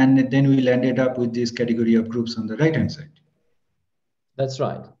 And then we landed up with this category of groups on the right-hand side. That's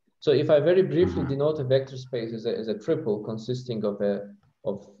right. So if I very briefly denote a vector space as a triple consisting of the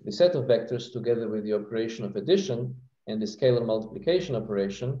set of vectors together with the operation of addition and the scalar multiplication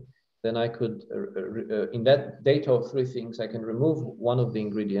operation, then I could, in that data of three things, I can remove one of the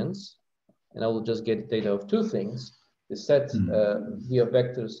ingredients, and I will just get data of two things, the set V of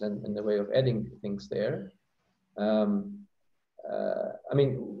vectors and the way of adding things there. I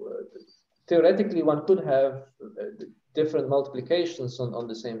mean, theoretically, one could have different multiplications on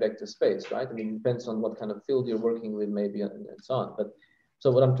the same vector space, right? I mean, it depends on what kind of field you're working with, maybe, and so on. But so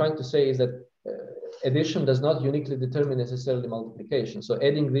what I'm trying to say is that addition does not uniquely determine necessarily multiplication. So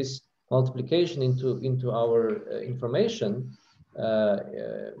adding this multiplication into our information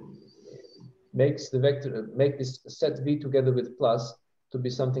makes the vector, make this set V together with plus to be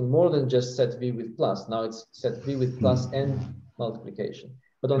something more than just set V with plus. Now it's set V with plus and multiplication.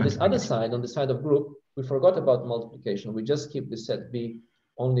 But on this other side, on the side of group, we forgot about multiplication. We just keep the set V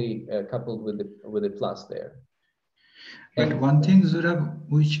only coupled with the plus there. But one thing, Zurab,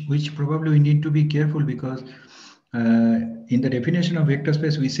 which probably we need to be careful, because in the definition of vector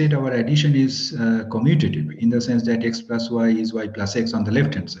space, we said our addition is commutative in the sense that x plus y is y plus x on the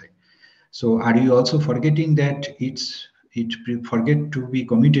left-hand side. So are you also forgetting that it forget to be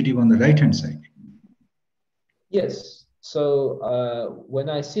commutative on the right-hand side? Yes. So when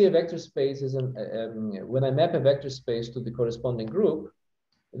I see a vector space as when I map a vector space to the corresponding group,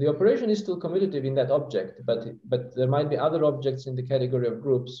 the operation is still commutative in that object, but there might be other objects in the category of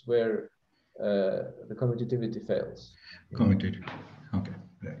groups where the commutativity fails. Commutative. Okay,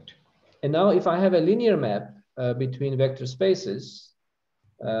 right. And now if I have a linear map between vector spaces,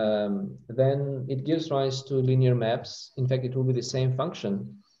 then it gives rise to linear maps. In fact, it will be the same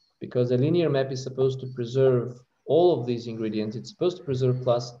function, because a linear map is supposed to preserve all of these ingredients. It's supposed to preserve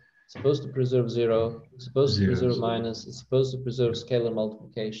plus, it's supposed to preserve zero, it's supposed to preserve minus, it's supposed to preserve scalar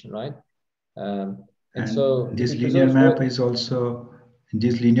multiplication, right? And so this linear map is also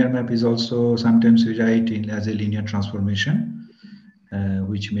sometimes we write in as a linear transformation,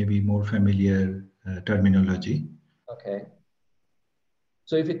 which may be more familiar terminology. Okay.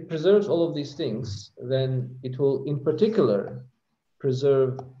 So if it preserves all of these things, then it will in particular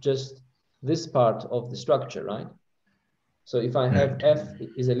preserve just this part of the structure, right? So if I have F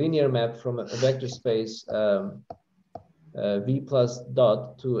is a linear map from a vector space V plus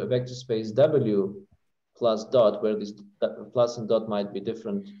dot to a vector space W plus dot, where this plus and dot might be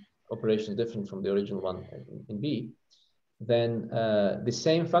different operations, different from the original one in B, then the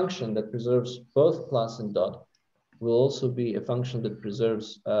same function that preserves both plus and dot will also be a function that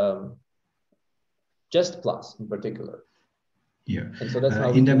preserves just plus in particular. Yeah. And so that's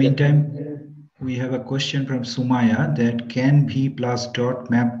how in the meantime, we have a question from Sumaya that can V plus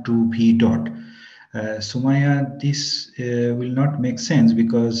dot map to V dot. Sumaya, this will not make sense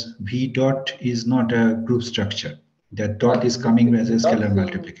because V dot is not a group structure. That dot is coming as a scalar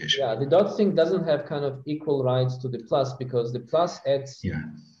multiplication. Yeah, the dot thing doesn't have kind of equal rights to the plus, because the plus adds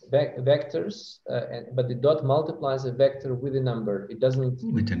vectors, but the dot multiplies a vector with a number. It doesn't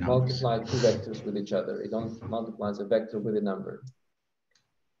multiply two vectors with each other. It only multiplies a vector with a number.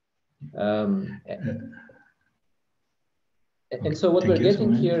 And so what we're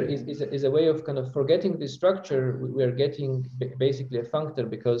getting here is a way of kind of forgetting the structure. We're getting basically a functor,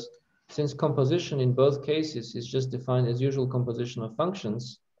 because since composition in both cases is just defined as usual composition of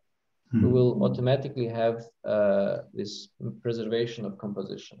functions, we will automatically have this preservation of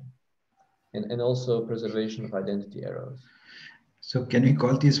composition and also preservation of identity errors. So can we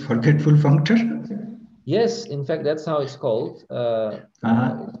call this forgetful functor? Yes, in fact, that's how it's called. It's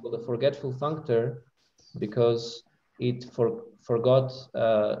called a forgetful functor because it forgot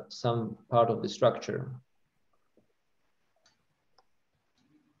some part of the structure.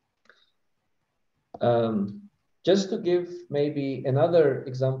 Just to give maybe another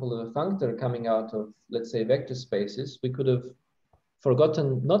example of a functor coming out of, let's say, vector spaces, we could have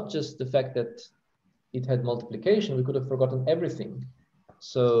forgotten not just the fact that it had multiplication, we could have forgotten everything.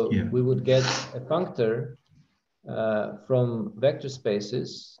 So we would get a functor from vector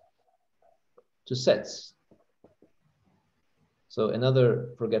spaces to sets. So another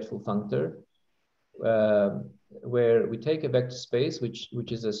forgetful functor where we take a vector space,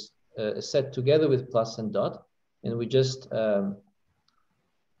 which is a set together with plus and dot, and we just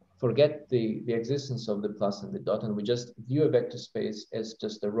forget the existence of the plus and the dot, and we just view a vector space as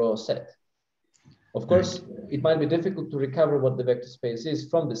just a raw set. Of course, it might be difficult to recover what the vector space is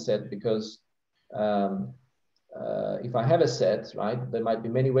from the set, because if I have a set, right, there might be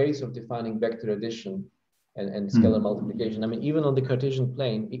many ways of defining vector addition and scalar multiplication. I mean, even on the Cartesian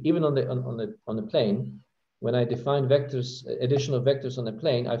plane, even on the plane, when I define vectors, addition of vectors on a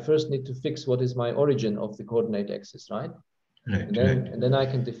plane, I first need to fix what is my origin of the coordinate axis, right? And then I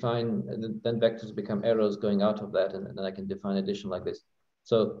can define, and then vectors become arrows going out of that, and then I can define addition like this.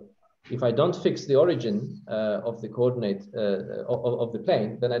 So if I don't fix the origin of the coordinate of the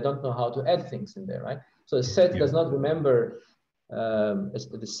plane, then I don't know how to add things in there, right? So a set does not remember.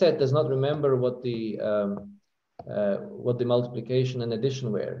 The set does not remember what the multiplication and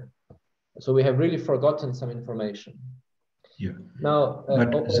addition were. So we have really forgotten some information. Yeah. Now,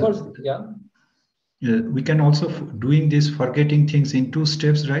 of course, we can also, doing this, forgetting things in two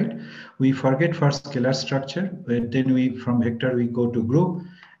steps, right? We forget first scalar structure, then we, from vector, we go to group,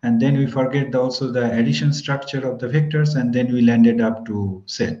 and then we forget also the addition structure of the vectors, and then we landed up to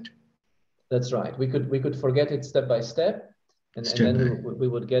set. That's right. We could forget it step by step, and then we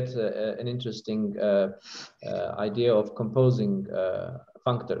would get an interesting idea of composing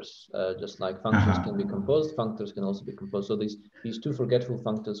functors. Just like functions can be composed, functors can also be composed. So these two forgetful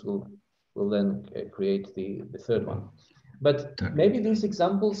functors will then create the third one. But maybe these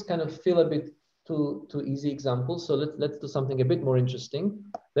examples kind of feel a bit too easy examples. So let's do something a bit more interesting.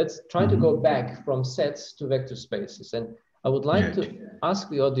 Let's try to go back from sets to vector spaces. And I would like to ask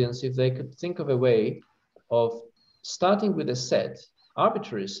the audience if they could think of a way of starting with a set,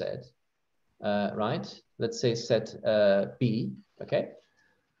 arbitrary set, right? Let's say set B, okay?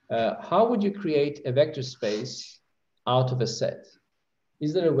 How would you create a vector space out of a set?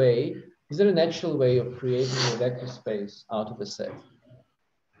 Is there a natural way of creating a vector space out of a set?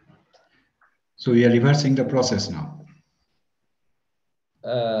 So we are reversing the process now.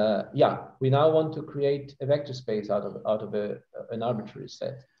 Yeah, we now want to create a vector space out of an arbitrary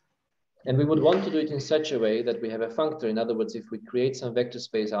set. And we would want to do it in such a way that we have a functor. In other words, if we create some vector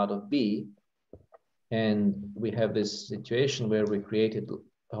space out of B, and we have this situation where we created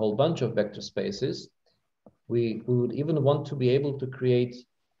a whole bunch of vector spaces, we would even want to be able to create,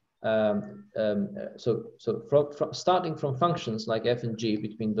 starting from functions like f and g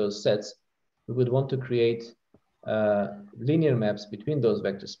between those sets, we would want to create linear maps between those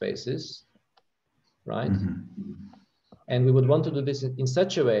vector spaces, right? And we would want to do this in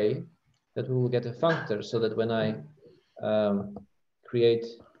such a way that we will get a functor, so that when I create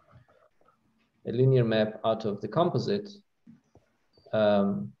a linear map out of the composite,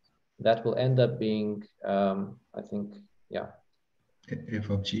 that will end up being, I think, f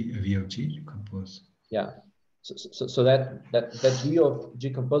of g, v of g compose. Yeah. So that v of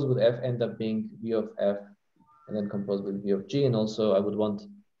g composed with f end up being v of f, and then composed with v of g. And also I would want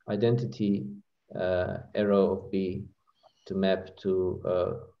identity arrow of b to map to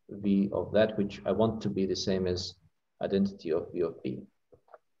v of that, which I want to be the same as identity of v of b.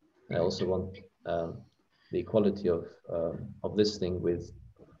 I also want the equality of this thing with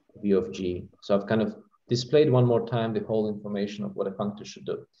v of g. So I've kind of displayed one more time the whole information of what a functor should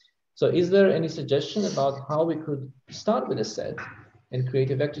do. So is there any suggestion about how we could start with a set and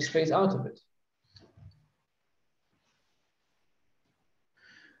create a vector space out of it?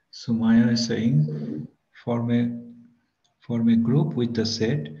 So Maya is saying, form a group with the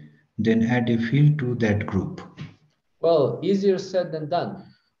set, then add a field to that group. Well, easier said than done.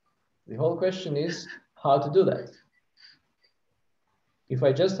 The whole question is how to do that. If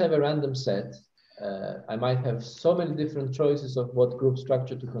I just have a random set, I might have so many different choices of what group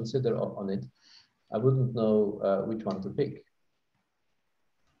structure to consider on it. I wouldn't know which one to pick.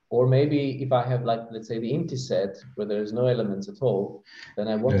 Or maybe if I have, like, let's say the empty set where there is no elements at all, then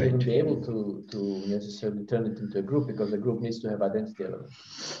I won't even be able to necessarily turn it into a group, because the group needs to have identity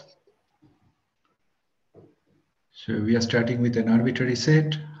elements. So we are starting with an arbitrary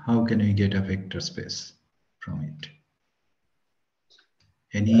set. How can we get a vector space from it?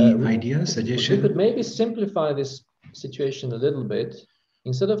 Any ideas, suggestions? We could maybe simplify this situation a little bit.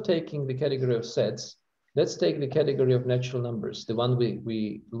 Instead of taking the category of sets, let's take the category of natural numbers, the one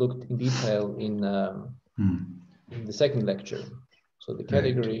we looked in detail in the second lecture. So the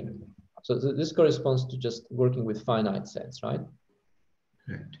category, so this corresponds to just working with finite sets, right?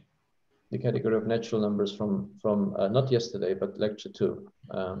 Right. The category of natural numbers from not yesterday, but lecture 2.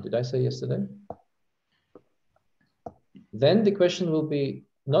 Did I say yesterday? Then the question will be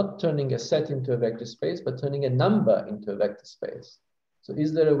not turning a set into a vector space, but turning a number into a vector space. So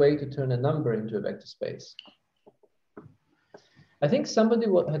is there a way to turn a number into a vector space? I think somebody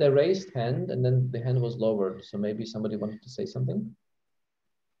had a raised hand and then the hand was lowered. So maybe somebody wanted to say something.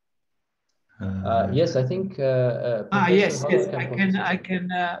 Yes, I think. Yes, I can.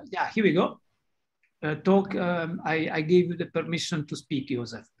 Yeah, here we go. Talk. I gave you the permission to speak,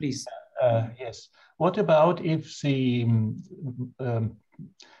 Joseph. Please. Yes. What about if the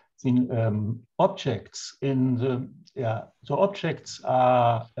objects in the objects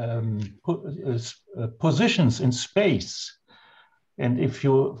are positions in space, and if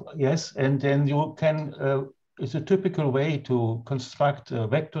you and then you can. It's a typical way to construct a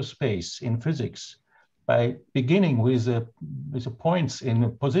vector space in physics by beginning with the points in a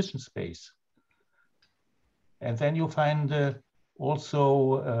position space. And then you find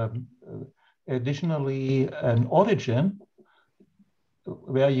also additionally an origin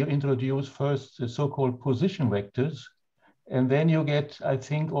where you introduce first the so-called position vectors. And then you get, I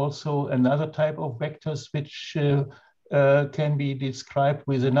think, also another type of vectors which can be described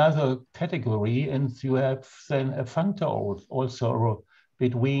with another category. And you have then a functor also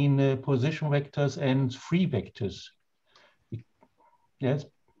between position vectors and free vectors. Yes.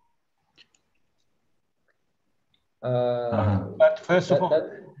 But first of all,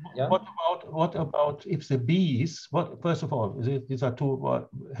 what about if the bees? First of all, these are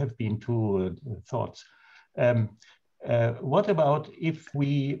have been two thoughts. What about if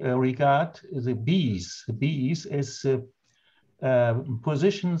we regard the bees as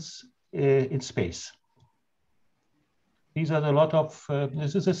positions in space? These are a lot of.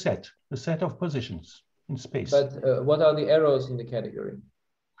 This is a set of positions in space. But what are the arrows in the category?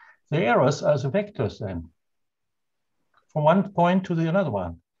 The arrows are the vectors then. From one point to the another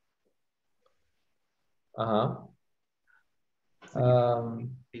one.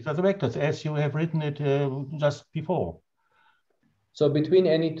 These are the vectors as you have written it just before. So between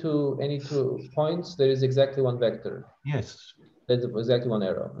any two points, there is exactly one vector. Yes. There's exactly one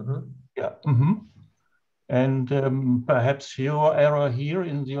arrow. Yeah. And perhaps your error here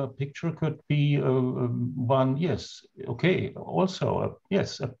in your picture could be one. Yes. Okay. Also,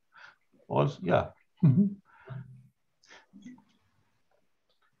 yes. Also, yeah.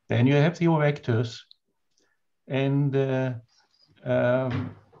 Then you have your vectors, and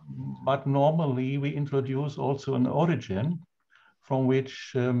but normally we introduce also an origin from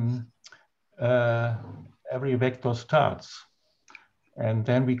which every vector starts, and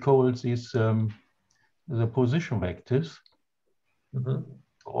then we call this the position vectors,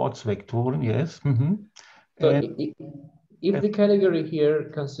 Ortsvektoren, yes. So if the category here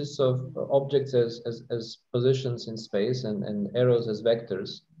consists of objects as positions in space and arrows as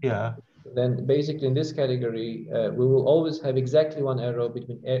vectors, then basically in this category, we will always have exactly one arrow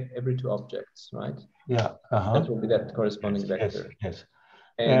between every two objects, right? Yeah. That will be that corresponding vector. Yes.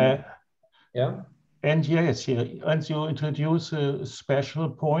 And, And yes, and you introduce a special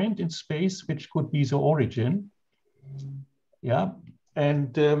point in space, which could be the origin. Yeah.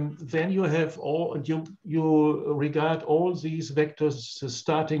 And then you have you regard all these vectors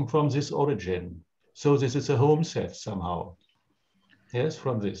starting from this origin. So this is a home set somehow. Yes,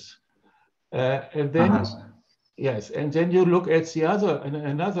 from this. And then yes, and then you look at the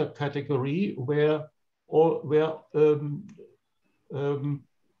another category where all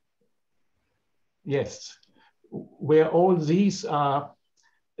these are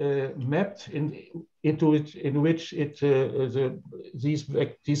mapped into which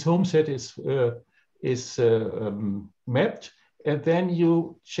this home set is mapped, and then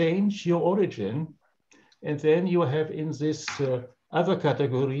you change your origin, and then you have in this other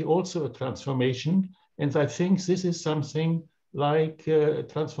category also a transformation, and I think this is something like a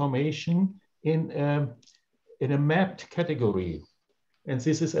transformation in a mapped category, and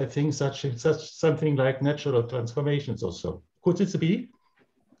this is, I think, such something like natural transformations also. Could this be?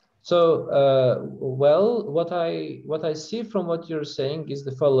 So, well, what I see from what you're saying is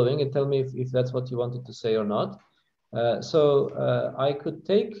the following, and tell me if that's what you wanted to say or not. So I could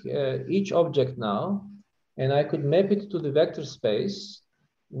take each object now, and I could map it to the vector space,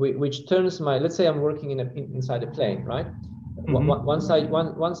 which turns my, let's say I'm working inside a plane, right? Once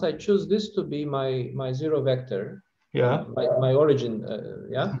I choose this to be my zero vector, my origin,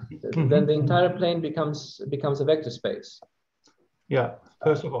 then the entire plane becomes a vector space. Yeah,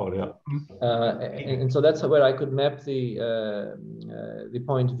 first of all, yeah. And so that's where I could map the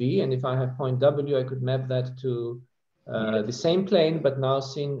point V, and if I have point W, I could map that to the same plane, but now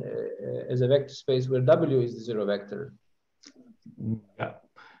seen as a vector space where W is the zero vector. Yeah,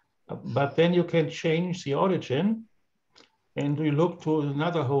 but then you can change the origin, and we look to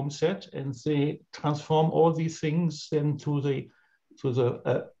another home set, and they transform all these things then to the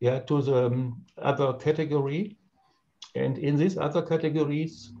other category. And in these other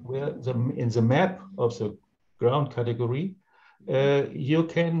categories, where in the map of the ground category, you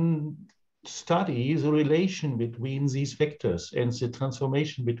can study the relation between these vectors and the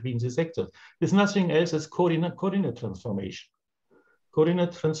transformation between these vectors. There's nothing else as coordinate transformation.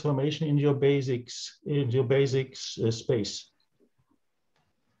 Coordinate transformation in your basics space.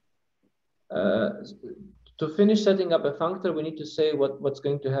 To finish setting up a functor, we need to say what's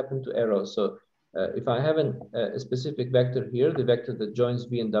going to happen to arrows. So if I have a specific vector here, the vector that joins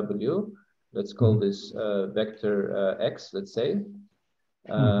v and w, let's call this vector x, let's say.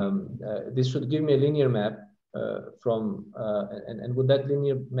 This should give me a linear map from, and would that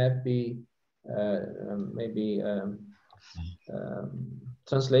linear map be maybe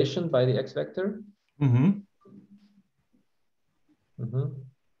translation by the x vector? Then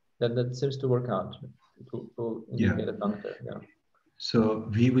that seems to work out to indicate a functor. Yeah. So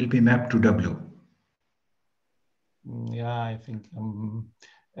v will be mapped to w. Yeah, I think.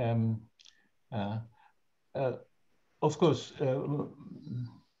 Of course.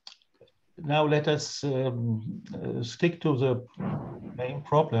 Now let us stick to the main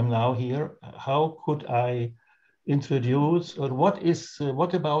problem now here. How could I introduce, or what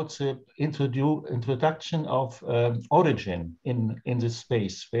about the introduction of origin in this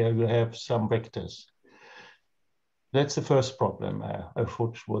space where you have some vectors? That's the first problem I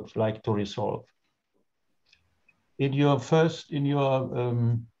would like to resolve. In your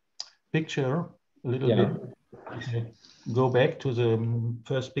picture, a little bit, go back to the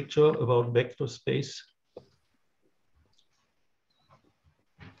first picture about vector space.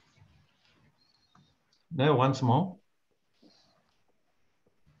 Now, once more.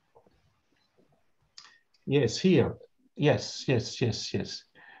 Yes, here. Yes.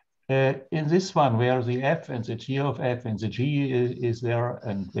 In this one, where the f and the g of f and the g is there,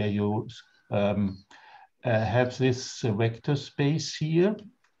 and where you have this vector space here,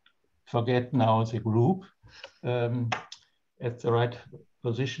 forget now the group at the right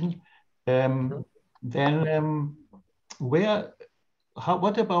position. Then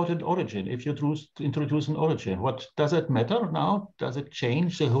what about an origin? If you introduce an origin, what does it matter now? Does it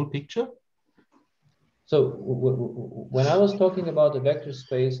change the whole picture? So when I was talking about the vector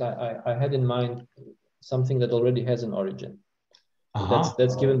space, I had in mind something that already has an origin.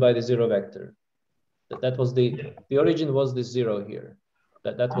 That's given by the zero vector. That was the origin was this zero here.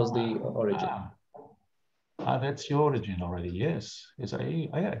 That was the origin. That's your origin already. Yes, I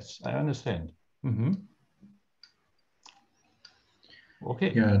understand.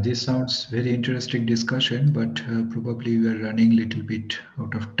 Okay. Yeah, this sounds very interesting discussion, but probably we are running a little bit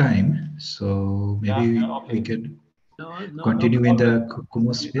out of time. So maybe we can continue in the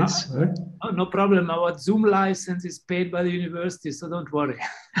Kumo space. No problem. Our Zoom license is paid by the university, so don't worry.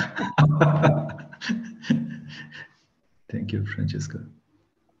 Thank you, Francesco.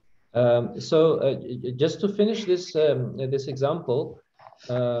 Just to finish this this example,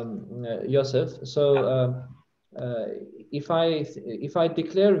 Joseph. So if I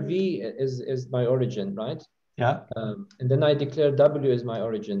declare v as my origin, right? Yeah. And then I declare w as my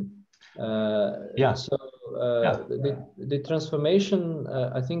origin. So the transformation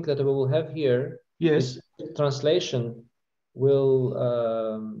I think that we will have here, yes, translation will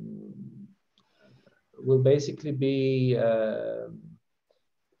basically be.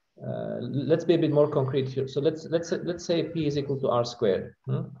 Let's be a bit more concrete here. So let's say p is equal to r squared.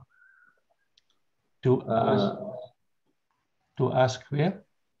 To r squared.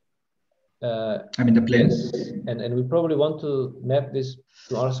 I mean the plane. Yes. And we probably want to map this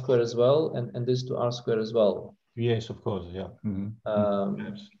to r squared as well, and this to r squared as well. Yes, of course. Yeah.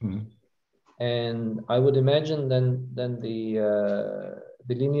 And I would imagine then the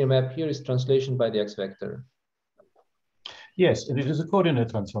linear map here is translation by the x vector. Yes, and it is a coordinate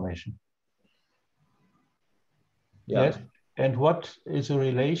transformation. Yeah. Yes. And what is a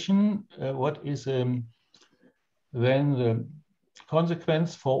relation? What is then the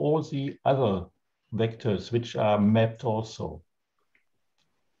consequence for all the other vectors which are mapped also?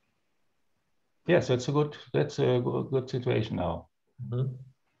 Yes, that's a good situation now.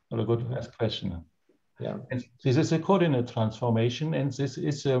 Or a good question. Yeah. And this is a coordinate transformation, and this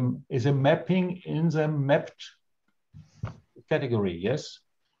is a mapping in the mapped category. Yes.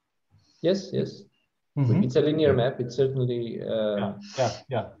 Yes. It's a linear map. It's certainly.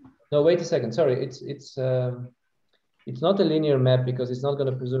 Yeah. No, wait a second. Sorry, it's not a linear map because it's not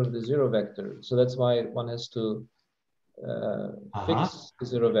going to preserve the zero vector. So that's why one has to fix the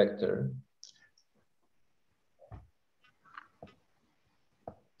zero vector.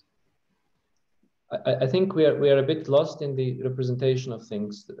 I think we are a bit lost in the representation of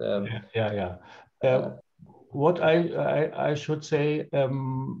things. what I should say,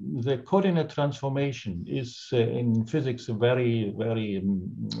 the coordinate transformation is in physics a very, very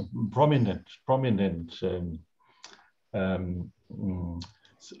prominent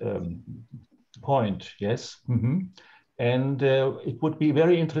point, yes. And it would be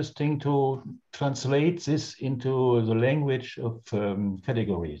very interesting to translate this into the language of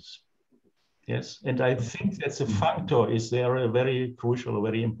categories. Yes, and I think that the functor is there very crucial,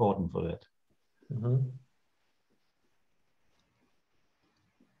 very important for that.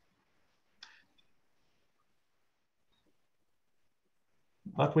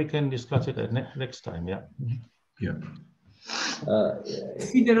 But we can discuss it next time, yeah. Yeah. I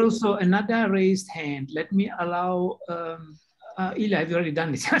see there also another raised hand. Let me allow Ilya, have you already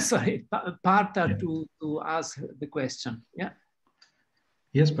done it? Sorry, Partha, yeah, to ask the question. Yeah.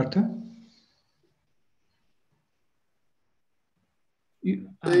 Yes, Partha.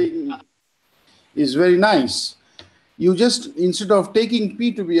 Is very nice. You just, instead of taking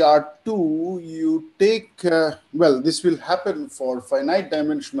P to be R2, you take, well, this will happen for finite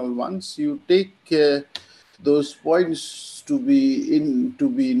dimensional ones. You take those points to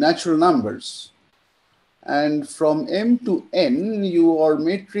be natural numbers. And from M to N, your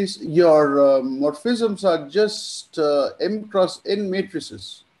matrix, your morphisms are just M cross N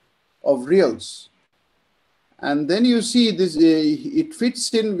matrices of reals. And then you see this, it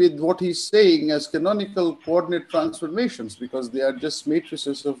fits in with what he's saying as canonical coordinate transformations, because they are just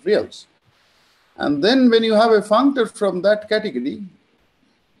matrices of reals. And then when you have a functor from that category,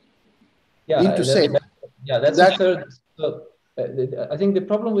 into set. Yeah, that's the third. So, I think the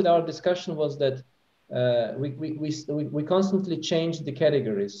problem with our discussion was that we constantly change the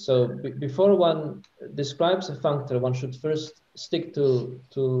categories. So before one describes a functor, one should first stick to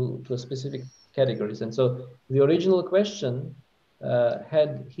a specific categories. And so the original question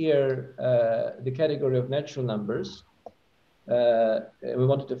had here the category of natural numbers. We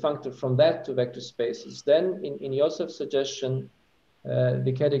wanted a functor from that to vector spaces. Then in Josef's suggestion,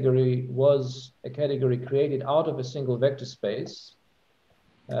 the category was a category created out of a single vector space.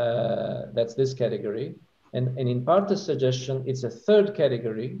 That's this category. And in Partha's suggestion, it's a third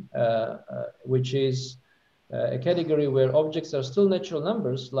category, which is a category where objects are still natural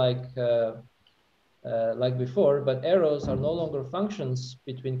numbers like before, but arrows are no longer functions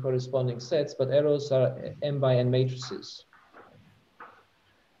between corresponding sets, but arrows are M by N matrices.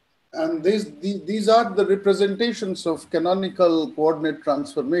 And these are the representations of canonical coordinate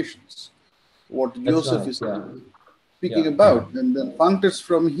transformations, what Joseph is speaking about. And the functors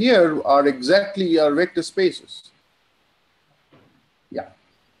from here are exactly our vector spaces. Yeah.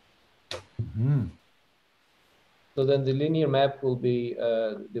 So then the linear map will be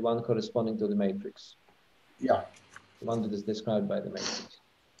the one corresponding to the matrix. Yeah. The one that is described by the matrix.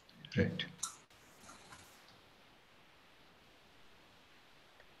 Right.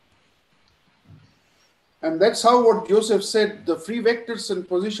 And that's how what Joseph said, the free vectors and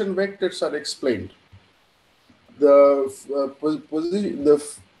position vectors are explained. The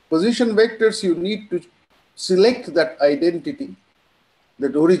position vectors, you need to select that identity,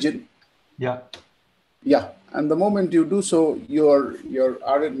 that origin. Yeah. Yeah. And the moment you do so, your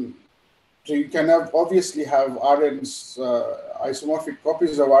Rn, so you can obviously have Rn's, isomorphic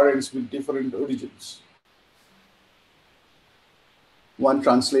copies of Rn's with different origins. One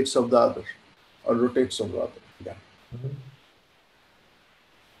translates of the other, or rotates of the other. Yeah.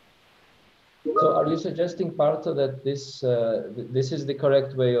 So are you suggesting, Partha, that this is the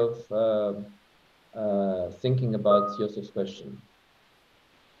correct way of thinking about Josef's question?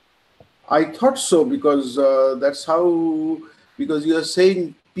 I thought so, because that's how, because you are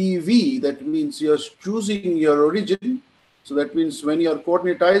saying PV, that means you're choosing your origin. So that means when you're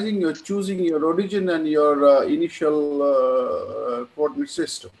coordinatizing, you're choosing your origin and your initial coordinate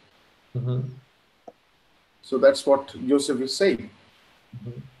system. So that's what Joseph is saying.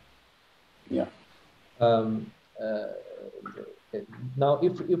 Yeah. Now,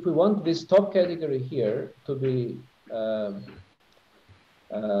 if we want this top category here to be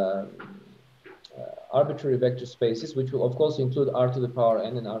arbitrary vector spaces, which will of course include R to the power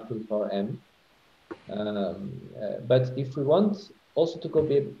N and R to the power M. But if we want also to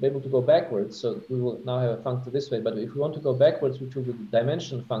be able to go backwards, so we will now have a functor this way, but if we want to go backwards, which will be the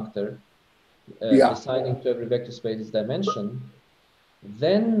dimension functor, assigning to every vector space its dimension,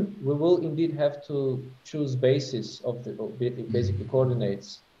 then we will indeed have to choose basis of the basically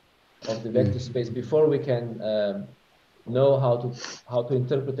coordinates of the vector space before we can know how to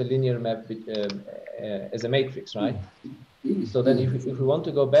interpret a linear map as a matrix, right? So then if we want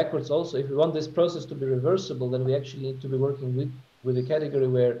to go backwards also, if we want this process to be reversible, then we actually need to be working with a category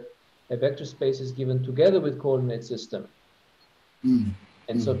where a vector space is given together with coordinate system.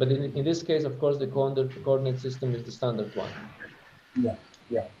 And so, but in this case, of course, the coordinate system is the standard one. Yeah,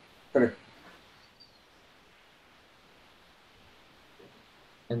 yeah, correct.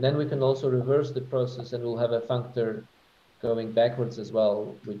 And then we can also reverse the process, and we'll have a functor going backwards as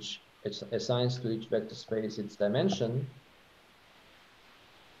well, which assigns to each vector space its dimension,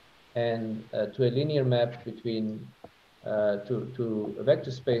 and to a linear map between two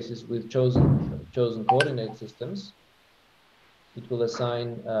vector spaces with chosen coordinate systems. It will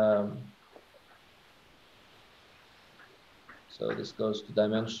assign, so this goes to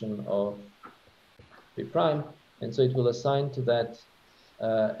dimension of 3 prime, and so it will assign to that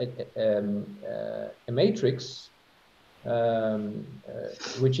a matrix,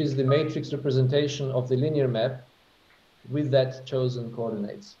 which is the matrix representation of the linear map with that chosen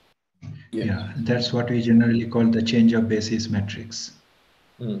coordinates. Yeah, that's what we generally call the change of basis matrix.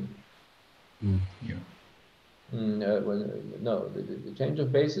 Yeah. Well, no, the change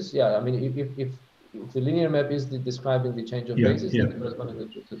of basis. Yeah, I mean, if the linear map is describing the change of basis, then the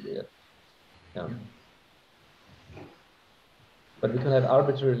corresponding should be yeah. But we can have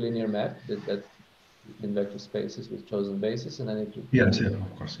arbitrary linear map that in vector spaces with chosen basis, and then it would. Yes, yeah,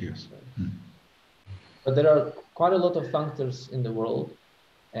 of course, yes. But there are quite a lot of functors in the world,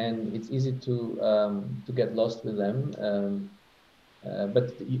 and it's easy to get lost with them.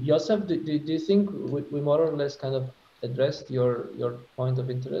 But Joseph, do you think we more or less kind of addressed your point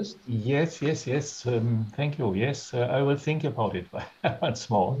of interest? Yes. Thank you. Yes, I will think about it once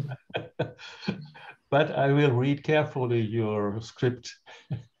more. But I will read carefully your script.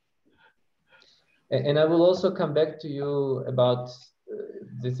 And I will also come back to you about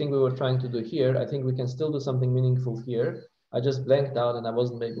the thing we were trying to do here. I think we can still do something meaningful here. I just blanked out and I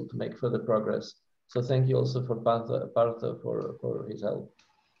wasn't able to make further progress. So thank you also for Partha for his help.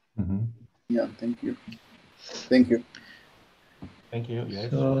 Yeah, thank you. Thank you. Thank you.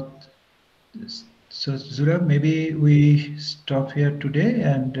 Yes. So Zurab, maybe we stop here today.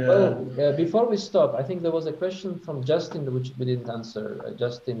 And before we stop, I think there was a question from Justin which we didn't answer.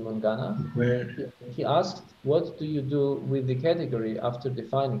 Justin Mungana. Where he asked, "What do you do with the category after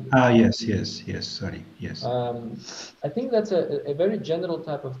defining it?" Yes. Sorry. Yes. I think that's a very general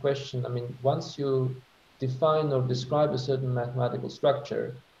type of question. I mean, once you define or describe a certain mathematical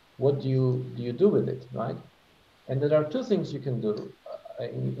structure, what do you do with it, right? And there are two things you can do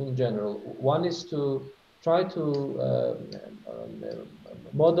in general. One is to try to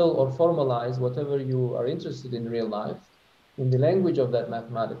model or formalize whatever you are interested in real life in the language of that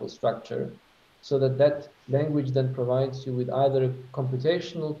mathematical structure, so that language then provides you with either a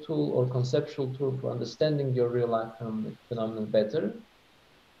computational tool or conceptual tool for understanding your real life phenomenon better.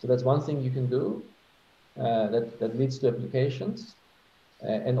 So that's one thing you can do that leads to applications.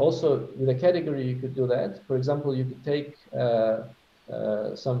 And also with a category, you could do that. For example, you could take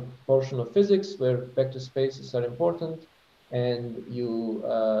some portion of physics where vector spaces are important, and you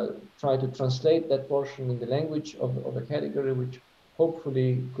try to translate that portion in the language of a category, which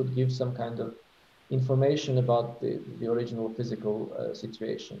hopefully could give some kind of information about the original physical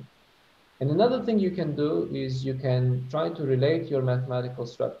situation. And another thing you can do is you can try to relate your mathematical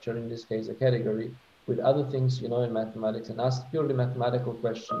structure, in this case a category, with other things you know in mathematics, and ask purely mathematical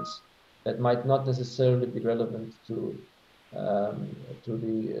questions that might not necessarily be relevant to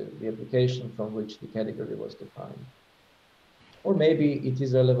the application from which the category was defined. Or maybe it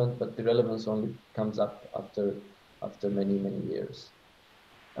is relevant, but the relevance only comes up after many years.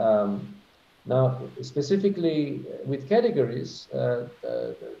 Now, specifically with categories,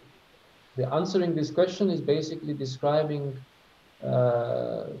 the answering this question is basically describing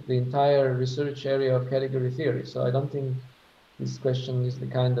the entire research area of category theory. So I don't think this question is the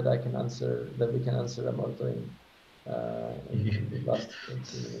kind that I can answer, that we can answer Amartya in the last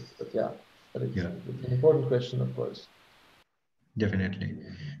 20 minutes. But yeah, it's an important question, of course. Definitely.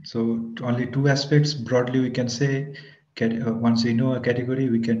 So only two aspects broadly we can say. Once we know a category,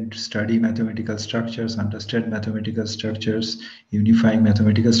 we can study mathematical structures, understand mathematical structures, unifying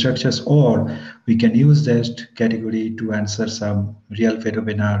mathematical structures, or we can use that category to answer some real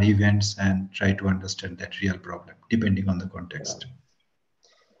phenomena or events and try to understand that real problem, depending on the context.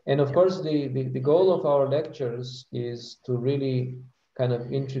 And of course, the goal of our lectures is to really kind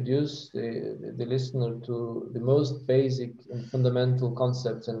of introduce the listener to the most basic and fundamental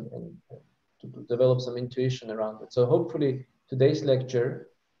concepts and to develop some intuition around it. So hopefully today's lecture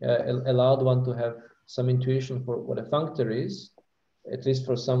allowed one to have some intuition for what a functor is, at least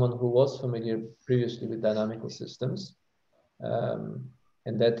for someone who was familiar previously with dynamical systems.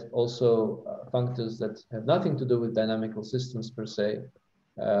 And that also functors that have nothing to do with dynamical systems per se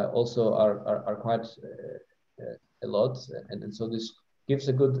also are quite a lot. And so this gives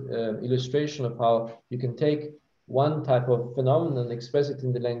a good illustration of how you can take one type of phenomenon, express it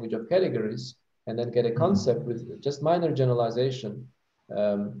in the language of categories, and then get a concept with just minor generalization,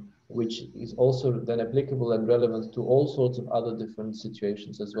 which is also then applicable and relevant to all sorts of other different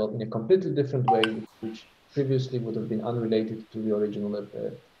situations as well, in a completely different way, which previously would have been unrelated to the original.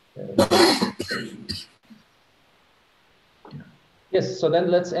 Yes, so then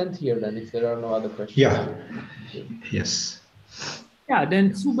let's end here then, if there are no other questions. Yeah, yes. Yeah,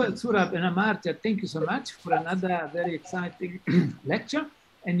 then Zurab and Amartya, thank you so much for another very exciting lecture.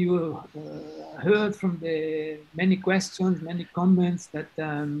 And you heard from the many questions, many comments that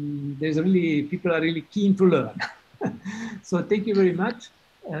people are really keen to learn. So thank you very much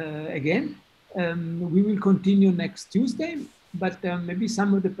again. We will continue next Tuesday, but maybe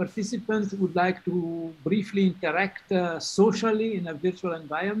some of the participants would like to briefly interact socially in a virtual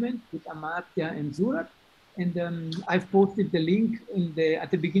environment with Amartya and Zurab. And I've posted the link at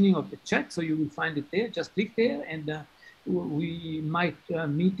the beginning of the chat, so you will find it there. Just click there, and we might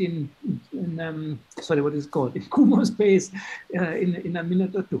meet in sorry, what is it called? In Kumo space in a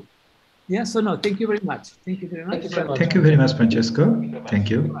minute or two. Yeah, so no, thank you very much. Thank you very much. Thank you very much, Francesco. Thank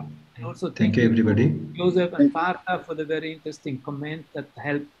you. And also thank you, everybody. Joseph and Partha for the very interesting comment that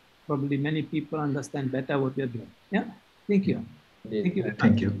helped probably many people understand better what we are doing. Yeah, thank you. Indeed. Thank you.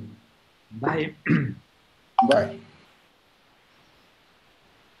 Thank you. Bye. Bye.